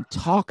 And you can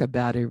talk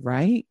about it,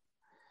 right?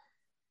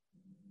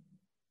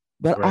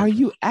 But right. Are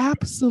you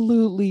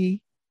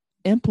absolutely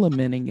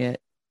implementing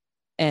it?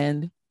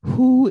 And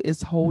who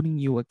is holding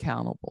you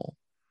accountable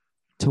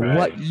to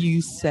what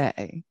you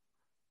say?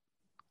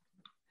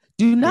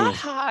 Do not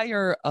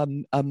hire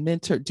a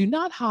mentor. Do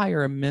not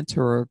hire a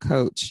mentor or a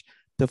coach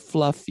to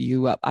fluff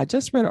you up. I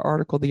just read an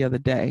article the other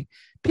day.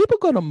 People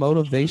go to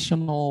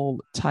motivational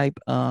type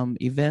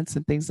events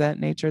and things of that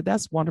nature.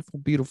 That's wonderful,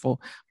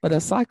 beautiful. But a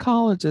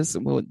psychologist,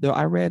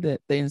 I read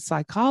that in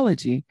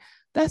psychology,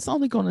 that's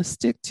only going to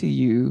stick to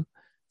you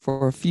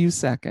for a few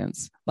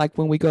seconds. Like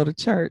when we go to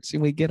church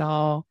and we get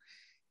all,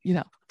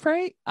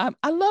 pray.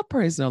 I love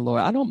praising the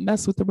Lord. I don't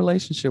mess with the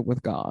relationship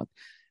with God.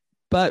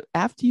 But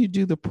after you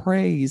do the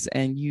praise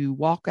and you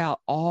walk out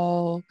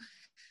all,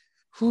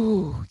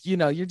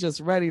 you're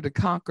just ready to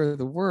conquer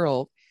the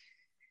world.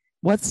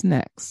 What's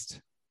next?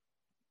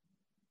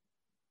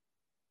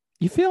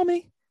 You feel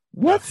me?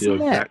 What's I feel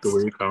next? Exactly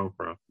where you come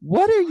from.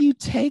 What are you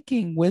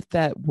taking with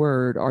that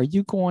word? Are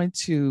you going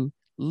to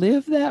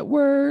live that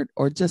word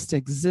or just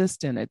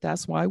exist in it?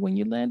 That's why when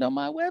you land on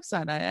my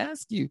website, I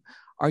ask you,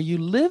 are you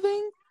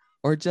living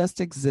or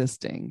just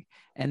existing?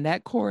 And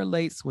that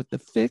correlates with the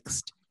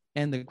fixed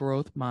and the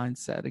growth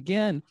mindset.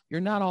 Again, you're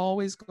not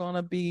always going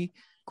to be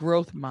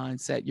growth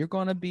mindset. You're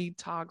going to be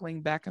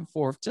toggling back and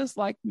forth, just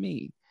like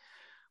me.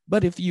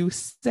 But if you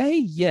say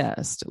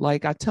yes,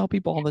 like I tell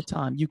people all the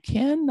time, you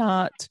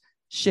cannot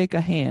shake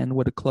a hand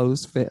with a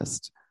closed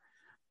fist.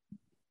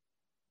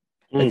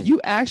 If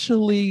you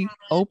actually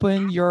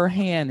open your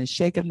hand and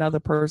shake another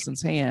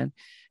person's hand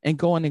and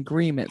go in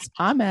agreements,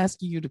 I'm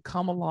asking you to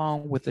come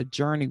along with a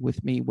journey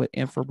with me with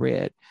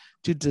Infrared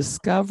to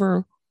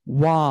discover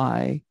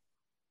why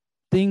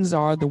things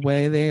are the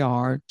way they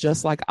are,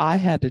 just like I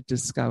had to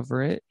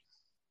discover it.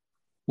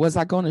 Was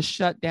I going to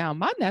shut down?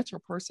 My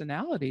natural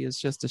personality is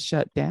just to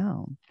shut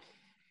down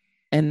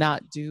and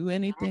not do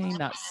anything,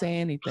 not say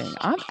anything.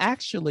 I'm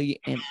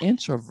actually an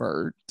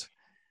introvert.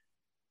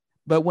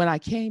 But when I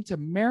came to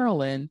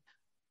Maryland,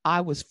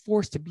 I was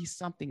forced to be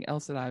something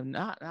else that I'm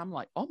not. And I'm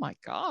like, oh my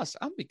gosh,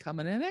 I'm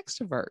becoming an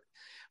extrovert.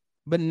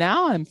 But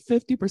now I'm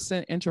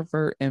 50%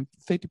 introvert and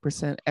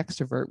 50%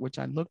 extrovert, which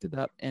I looked it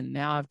up, and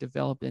now I've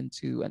developed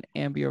into an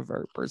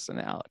ambivert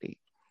personality.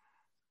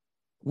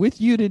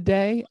 With you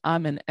today,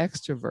 I'm an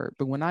extrovert,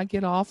 but when I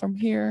get off from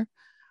here,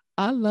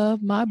 I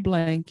love my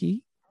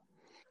blankie,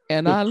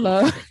 and I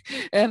love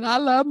and I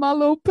love my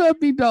little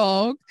puppy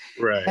dog,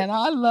 Right. and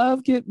I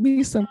love get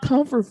me some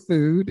comfort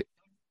food.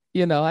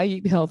 I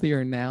eat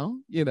healthier now,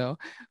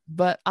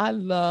 but I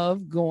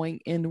love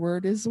going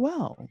inward as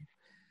well.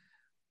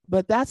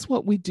 But that's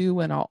what we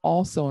do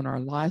also in our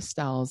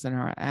lifestyles and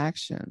our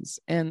actions.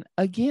 And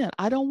again,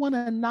 I don't want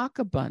to knock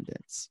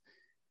abundance.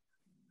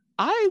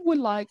 I would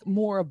like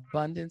more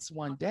abundance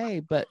one day,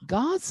 but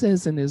God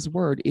says in his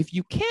word, if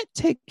you can't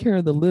take care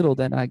of the little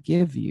that I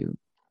give you,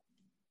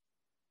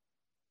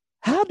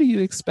 how do you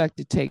expect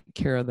to take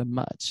care of the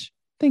much?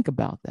 Think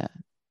about that.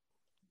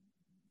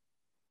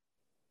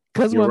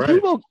 Because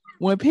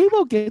when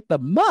people get the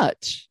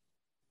much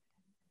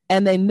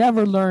and they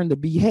never learn the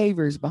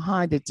behaviors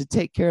behind it to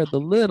take care of the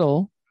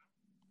little,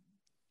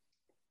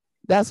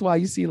 that's why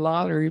you see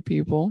lottery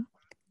people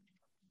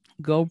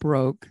go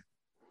broke.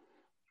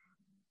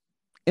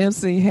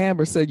 MC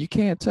Hammer said you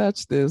can't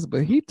touch this,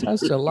 but he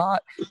touched a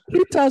lot.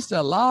 He touched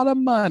a lot of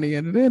money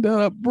and it ended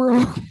up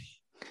broke.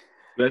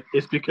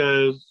 It's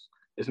because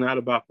it's not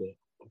about the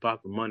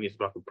money. It's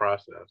about the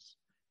process.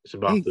 It's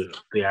about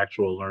the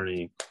actual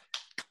learning,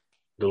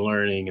 the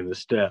learning and the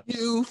steps.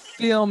 You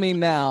feel me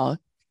now?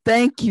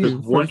 Thank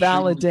you for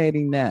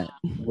validating that.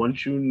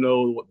 Once you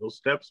know what those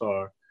steps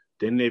are,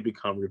 then they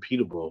become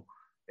repeatable.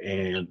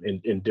 And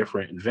in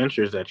different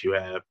adventures that you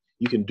have,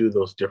 you can do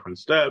those different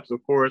steps.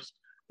 Of course,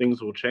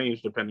 things will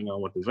change depending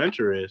on what the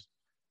venture is,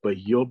 but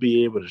you'll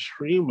be able to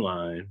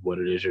streamline what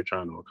it is you're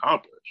trying to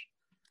accomplish.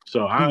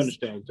 So I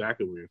understand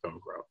exactly where you're coming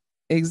from.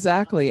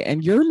 Exactly.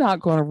 And you're not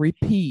going to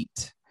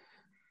repeat.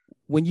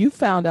 When you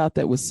found out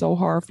that it was so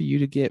hard for you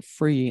to get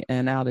free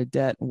and out of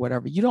debt and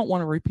whatever, you don't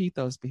want to repeat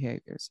those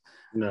behaviors.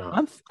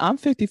 No. I'm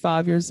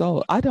 55 years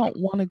old. I don't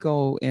want to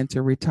go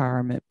into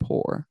retirement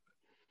poor.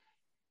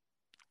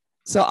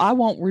 So I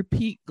won't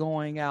repeat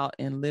going out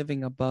and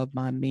living above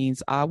my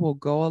means. I will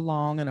go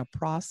along in a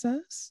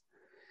process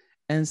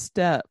and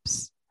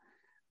steps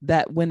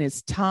that when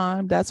it's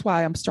time, that's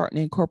why I'm starting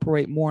to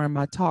incorporate more in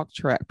my talk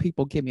track.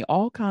 People give me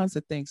all kinds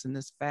of things in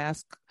this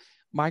fast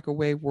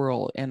microwave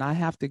world, and I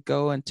have to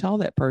go and tell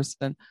that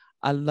person,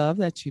 I love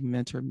that you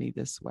mentored me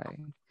this way.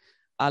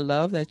 I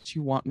love that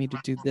you want me to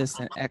do this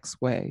in X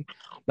way,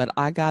 but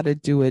I got to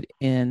do it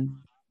in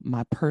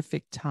my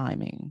perfect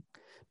timing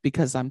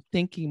because I'm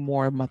thinking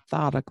more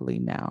methodically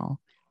now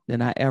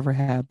than I ever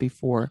have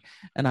before.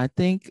 And I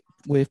think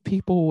if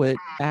people would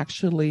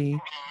actually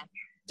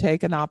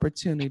take an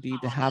opportunity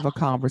to have a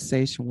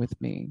conversation with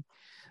me,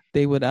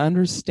 they would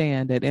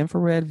understand that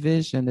infrared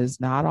vision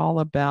is not all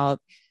about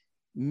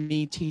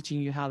me teaching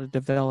you how to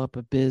develop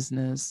a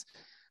business,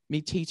 me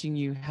teaching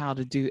you how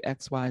to do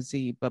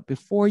XYZ. But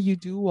before you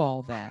do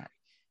all that,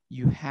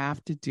 you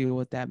have to deal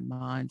with that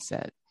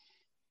mindset,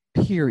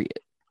 period.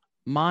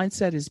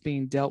 Mindset is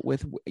being dealt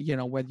with,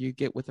 whether you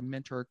get with a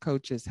mentor or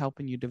coach is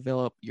helping you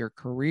develop your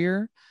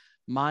career,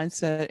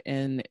 mindset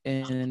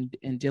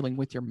in dealing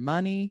with your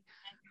money.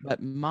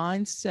 But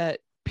mindset,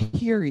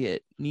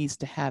 period, needs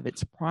to have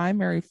its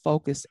primary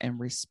focus and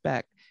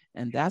respect.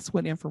 And that's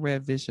what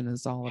infrared vision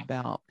is all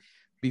about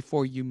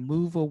before you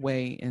move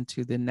away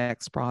into the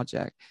next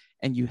project.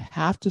 And you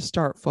have to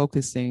start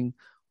focusing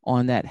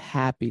on that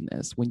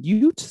happiness. When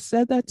you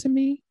said that to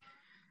me,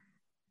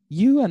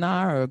 you and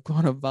I are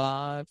going to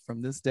vibe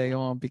from this day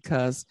on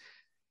because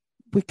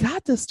we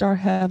got to start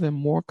having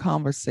more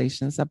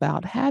conversations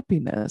about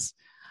happiness.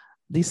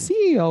 The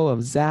CEO of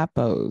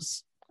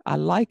Zappos, I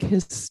like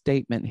his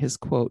statement, his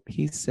quote.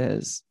 He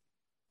says,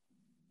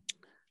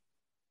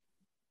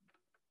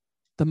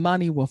 the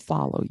money will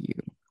follow you.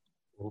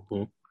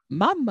 Mm-hmm.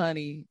 My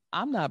money,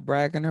 I'm not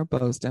bragging or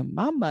boasting.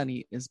 My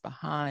money is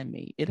behind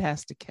me. It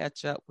has to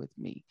catch up with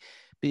me.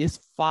 It's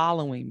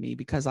following me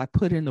because I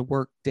put in the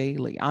work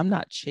daily. I'm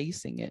not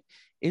chasing it.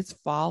 It's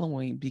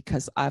following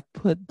because I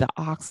put the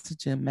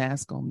oxygen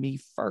mask on me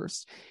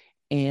first.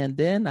 And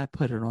then I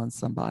put it on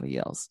somebody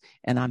else.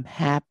 And I'm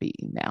happy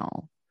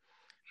now.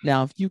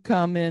 Now, if you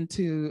come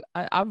into,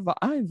 I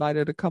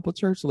invited a couple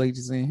church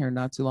ladies in here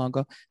not too long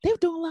ago. They were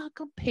doing a lot of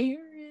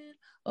comparing.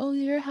 Oh,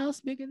 your house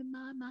bigger than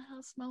mine, my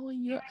house smaller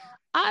than yours.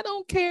 I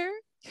don't care.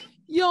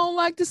 You don't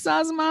like the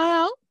size of my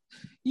house.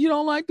 You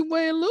don't like the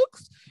way it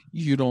looks.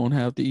 You don't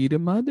have to eat at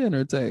my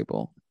dinner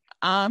table.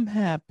 I'm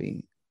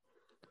happy.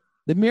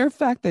 The mere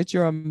fact that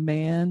you're a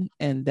man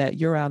and that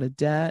you're out of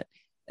debt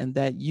and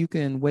that you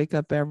can wake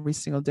up every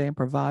single day and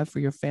provide for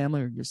your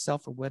family or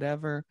yourself or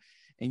whatever,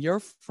 and your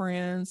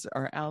friends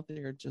are out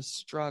there just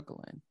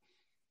struggling.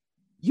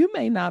 You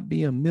may not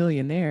be a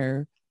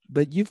millionaire,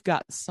 but you've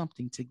got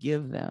something to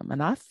give them.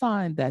 And I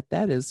find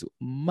that is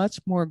much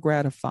more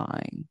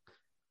gratifying.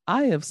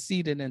 I have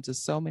seeded into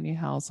so many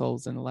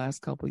households in the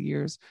last couple of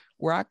years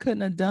where I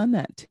couldn't have done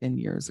that 10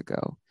 years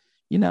ago.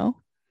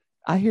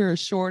 I hear a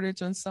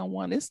shortage on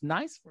someone. It's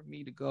nice for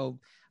me to go.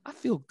 I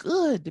feel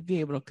good to be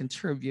able to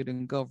contribute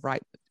and go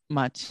write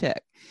my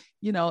check,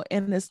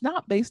 and it's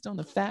not based on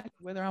the fact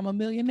whether I'm a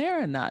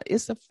millionaire or not.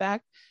 It's the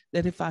fact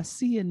that if I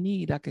see a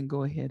need, I can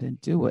go ahead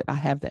and do it. I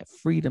have that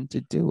freedom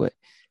to do it.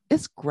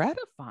 It's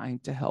gratifying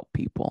to help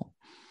people.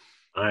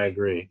 I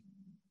agree.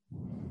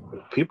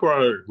 People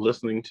are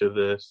listening to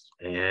this,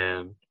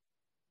 and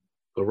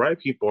the right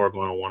people are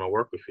going to want to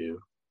work with you.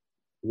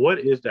 What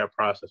is that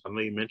process? I know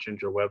you mentioned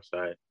your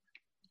website.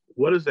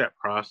 What is that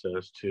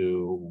process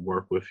to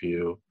work with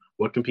you?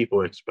 What can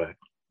people expect?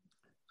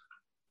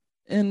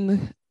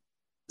 In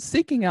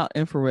seeking out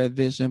infrared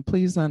vision,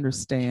 please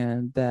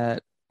understand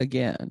that,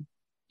 again,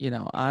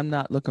 I'm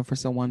not looking for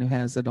someone who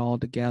has it all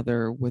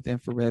together with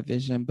infrared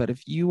vision, but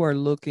if you are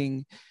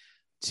looking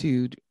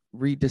to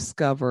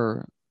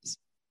rediscover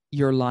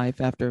your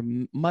life after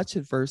much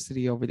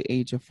adversity over the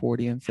age of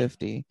 40 and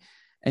 50,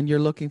 and you're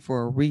looking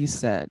for a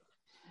reset,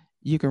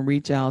 you can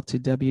reach out to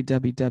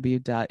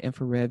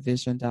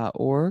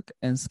www.infraredvision.org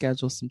and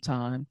schedule some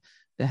time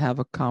to have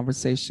a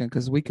conversation,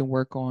 because we can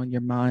work on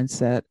your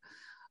mindset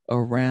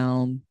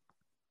around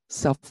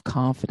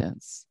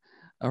self-confidence,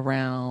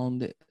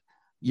 around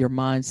your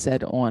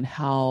mindset on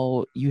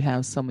how you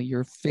have some of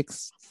your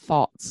fixed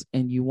thoughts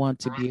and you want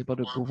to be able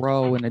to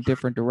grow in a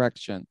different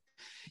direction.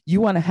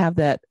 You want to have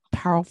that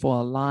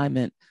powerful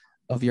alignment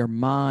of your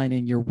mind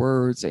and your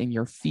words and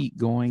your feet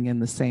going in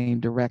the same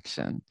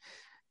direction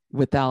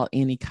without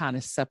any kind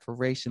of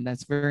separation.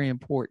 That's very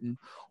important.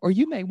 Or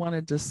you may want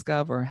to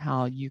discover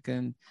how you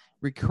can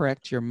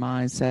recorrect your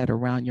mindset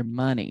around your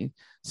money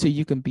so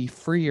you can be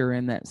freer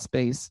in that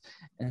space.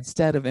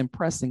 Instead of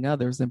impressing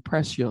others,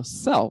 impress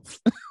yourself.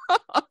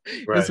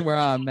 Right. Is where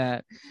I'm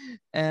at.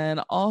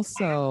 And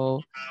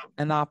also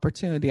an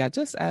opportunity. I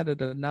just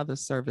added another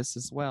service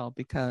as well,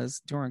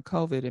 because during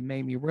COVID, it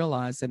made me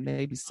realize that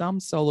maybe some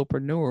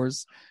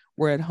solopreneurs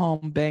were at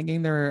home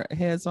banging their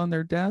heads on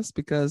their desk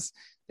because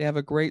they have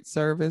a great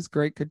service,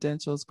 great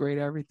credentials, great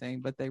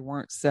everything, but they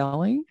weren't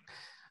selling.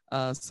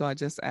 So I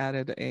just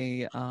added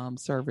a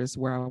service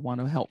where I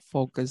want to help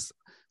focus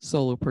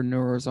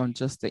solopreneurs on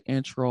just the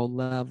intro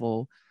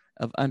level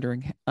of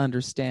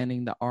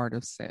understanding the art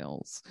of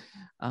sales.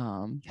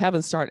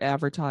 Haven't started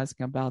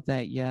advertising about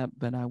that yet,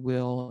 but I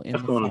will in the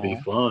fall. That's going to be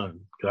fun,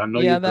 because I know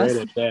you're great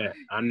at that.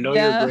 I know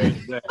you're great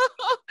at that.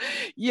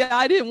 Yeah,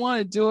 I didn't want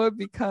to do it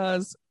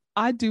because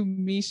I do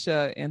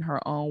Misha in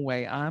her own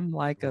way. I'm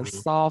like a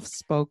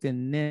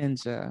soft-spoken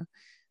ninja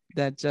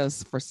that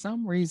just, for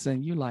some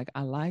reason,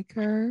 I like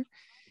her,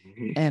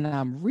 and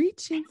I'm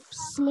reaching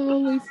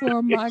slowly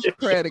for my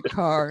credit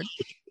card,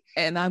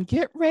 and I'm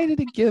getting ready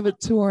to give it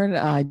to her, and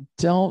I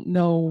don't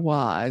know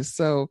why.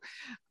 So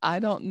I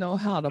don't know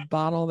how to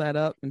bottle that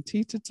up and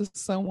teach it to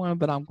someone,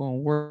 but I'm going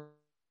to work.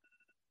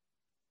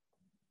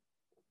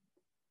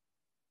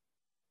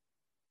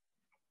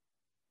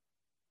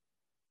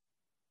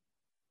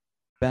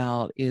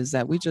 About is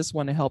that we just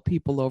want to help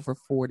people over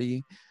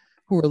 40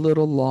 who are a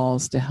little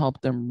lost, to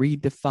help them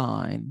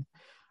redefine,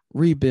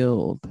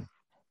 rebuild,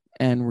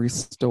 and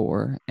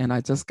restore. And I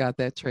just got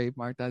that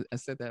trademarked. I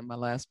said that in my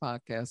last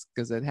podcast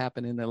because it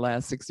happened in the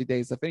last 60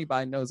 days. If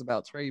anybody knows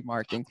about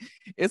trademarking,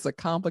 it's a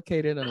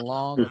complicated and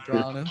long and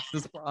drawn out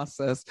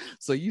process.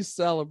 So you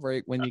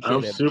celebrate when you get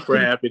it. I'm super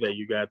happy that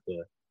you got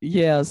that.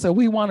 Yeah, so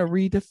we want to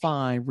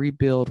redefine,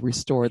 rebuild,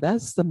 restore.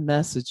 That's the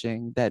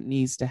messaging that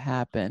needs to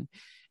happen.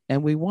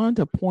 And we want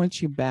to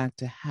point you back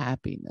to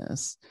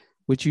happiness,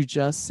 which you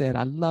just said.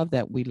 I love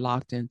that we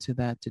locked into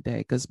that today,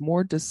 because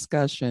more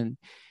discussion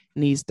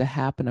needs to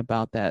happen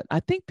about that. I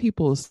think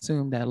people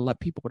assume that a lot of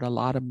people with a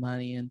lot of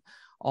money and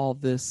all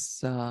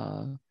this,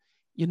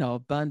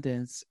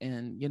 abundance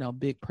and,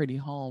 big, pretty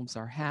homes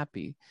are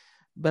happy.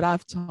 But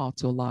I've talked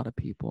to a lot of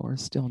people who are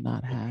still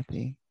not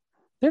happy.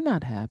 They're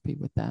not happy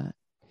with that.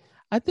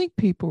 I think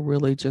people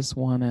really just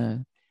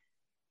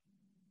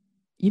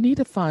you need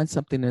to find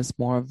something that's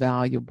more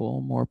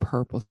valuable, more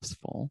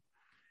purposeful.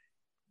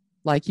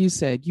 Like you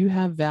said, you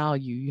have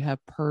value, you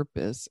have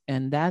purpose,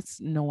 and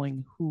that's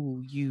knowing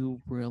who you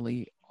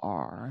really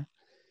are.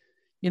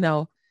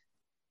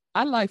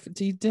 I'd like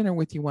to eat dinner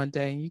with you one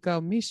day and you go,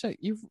 Misha,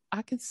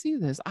 I can see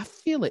this. I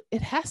feel it.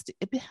 It has to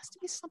be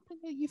something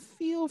that you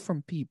feel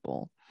from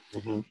people.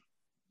 Mm-hmm.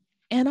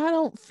 And I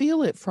don't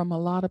feel it from a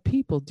lot of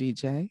people,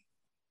 DJ.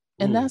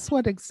 And that's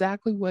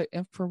exactly what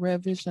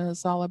infrared vision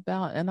is all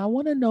about. And I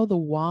want to know the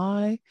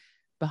why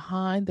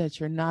behind that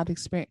you're not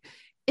experiencing.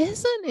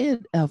 Isn't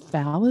it a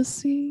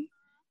fallacy?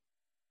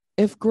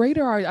 If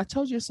greater are, I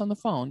told you this on the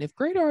phone, if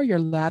greater are your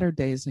latter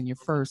days than your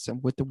first,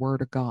 and with the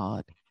word of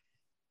God,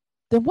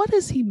 then what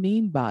does he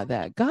mean by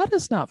that? God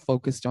is not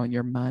focused on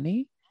your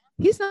money.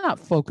 He's not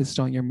focused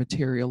on your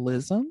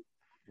materialism.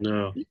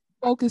 No. He's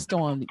focused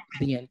on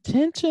the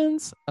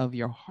intentions of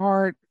your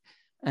heart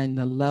and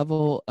the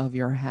level of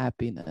your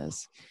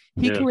happiness.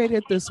 He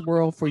created this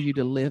world for you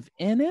to live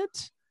in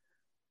it,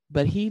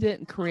 but he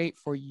didn't create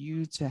for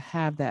you to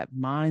have that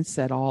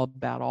mindset all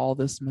about all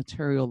this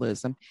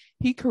materialism.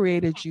 He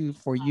created you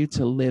for you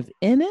to live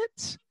in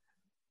it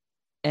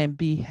and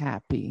be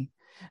happy.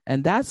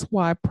 And that's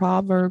why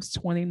Proverbs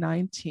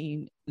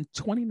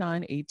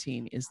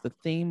 29:18 is the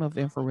theme of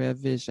infrared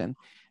vision.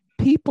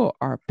 People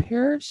are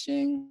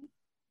perishing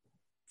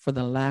for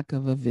the lack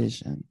of a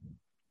vision.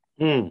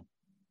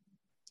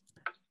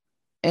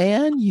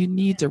 And you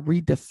need to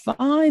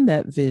redefine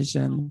that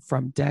vision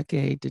from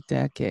decade to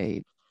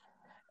decade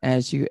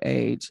as you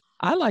age.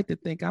 I like to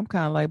think I'm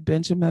kind of like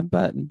Benjamin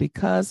Button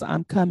because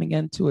I'm coming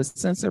into a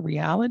sense of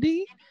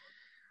reality.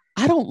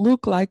 I don't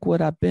look like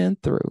what I've been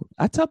through.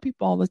 I tell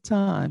people all the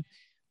time,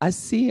 I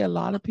see a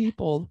lot of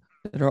people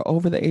that are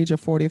over the age of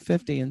 40 or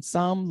 50, and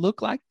some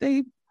look like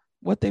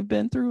what they've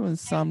been through and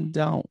some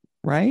don't,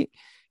 right?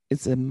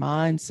 It's a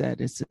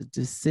mindset, it's a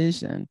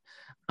decision.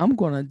 I'm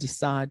going to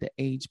decide to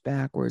age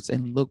backwards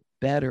and look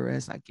better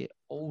as I get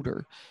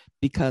older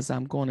because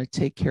I'm going to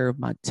take care of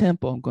my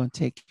tempo. I'm going to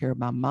take care of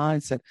my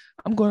mindset.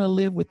 I'm going to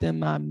live within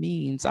my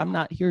means. I'm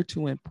not here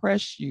to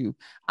impress you.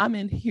 I'm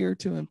in here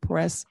to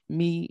impress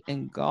me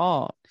and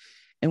God.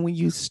 And when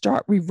you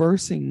start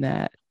reversing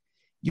that,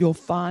 you'll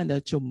find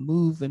that you'll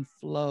move and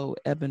flow,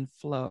 ebb and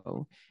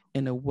flow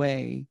in a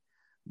way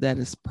that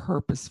is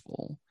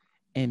purposeful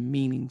and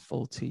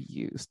meaningful to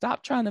you.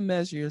 Stop trying to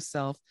measure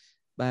yourself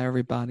by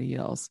everybody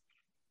else.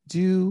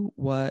 Do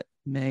what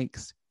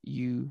makes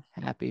you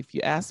happy. If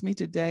you ask me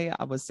today,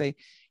 I would say,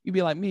 you'd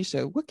be like,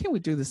 Misha, what can we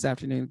do this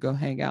afternoon to go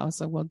hang out? I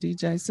said, well,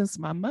 DJ, since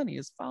my money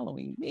is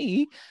following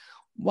me,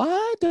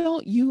 why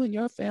don't you and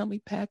your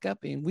family pack up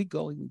and we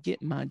go and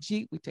get in my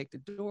Jeep? We take the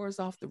doors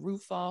off, the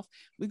roof off.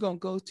 We're going to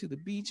go to the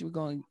beach. We're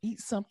going to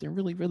eat something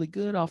really, really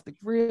good off the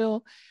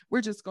grill.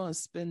 We're just going to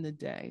spend the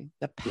day.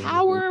 The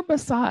power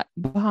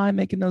behind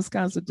making those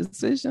kinds of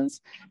decisions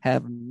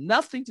have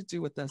nothing to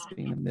do with us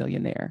being a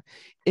millionaire.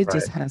 It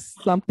just has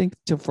something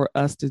for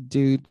us to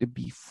do to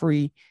be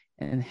free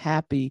and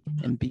happy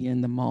and be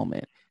in the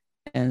moment.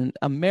 And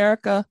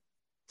America,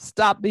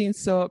 stop being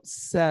so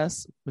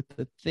obsessed with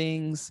the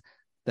things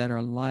that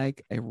are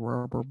like a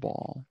rubber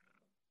ball.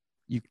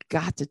 You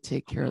got to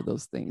take care of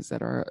those things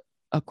that are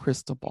a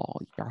crystal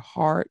ball. Your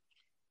heart,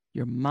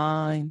 your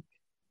mind,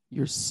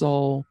 your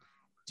soul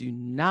do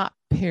not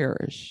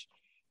perish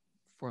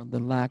for the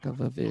lack of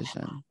a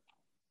vision.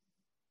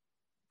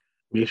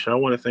 Misha, I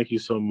want to thank you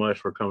so much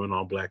for coming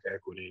on Black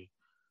Equity.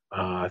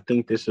 I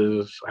think this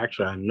is,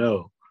 actually, I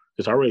know,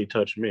 it's already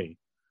touched me.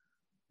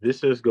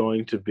 This is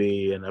going to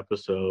be an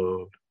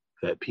episode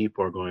that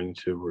people are going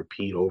to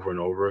repeat over and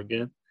over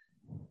again.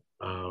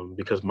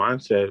 Because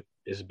mindset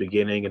is the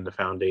beginning and the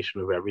foundation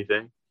of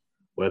everything,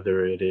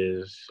 whether it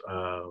is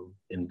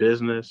in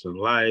business and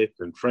life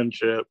and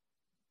friendship.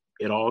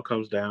 It all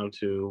comes down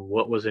to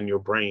what was in your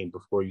brain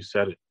before you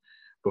said it,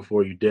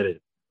 before you did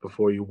it,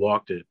 before you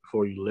walked it,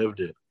 before you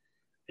lived it.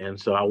 And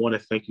so I want to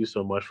thank you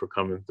so much for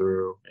coming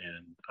through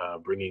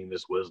and bringing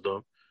this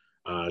wisdom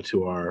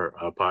to our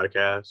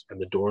podcast. And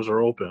the doors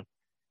are open.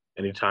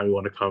 Anytime you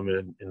want to come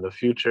in the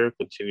future,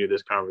 continue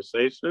this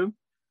conversation,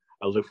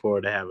 I look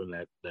forward to having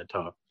that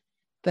talk.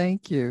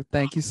 Thank you.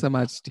 Thank you so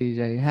much,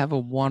 DJ. Have a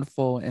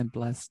wonderful and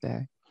blessed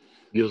day.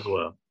 You as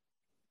well.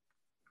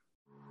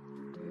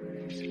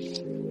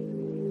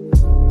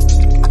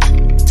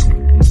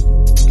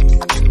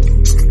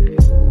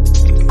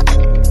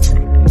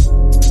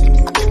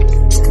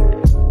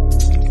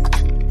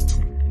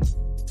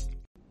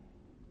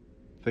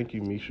 Thank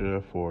you,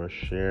 Misha, for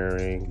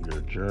sharing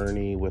your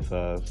journey with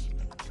us.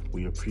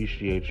 We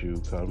appreciate you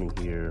coming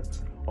here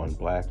on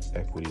Black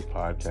Equity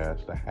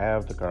Podcast to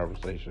have the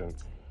conversation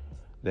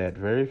that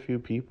very few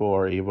people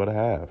are able to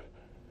have.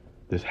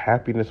 This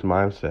happiness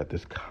mindset,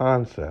 this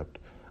concept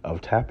of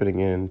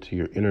tapping into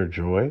your inner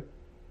joy,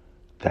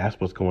 that's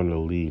what's going to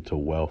lead to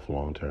wealth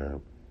long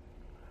term.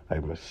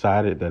 I'm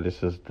excited that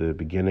this is the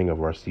beginning of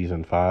our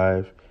season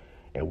 5,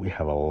 and we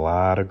have a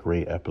lot of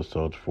great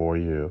episodes for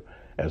you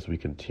as we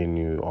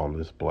continue on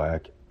this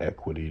Black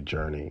Equity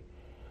journey.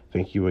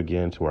 Thank you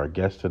again to our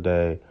guest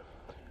today.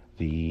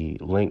 The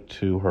link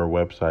to her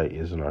website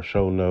is in our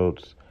show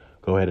notes.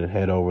 Go ahead and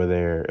head over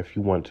there. If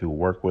you want to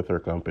work with her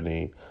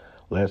company,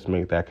 let's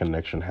make that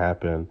connection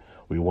happen.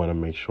 We want to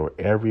make sure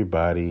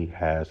everybody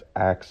has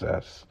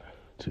access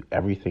to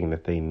everything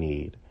that they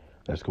need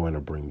that's going to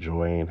bring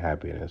joy and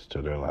happiness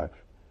to their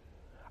life.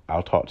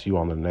 I'll talk to you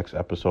on the next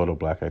episode of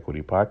Black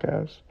Equity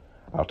Podcast.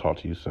 I'll talk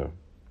to you soon.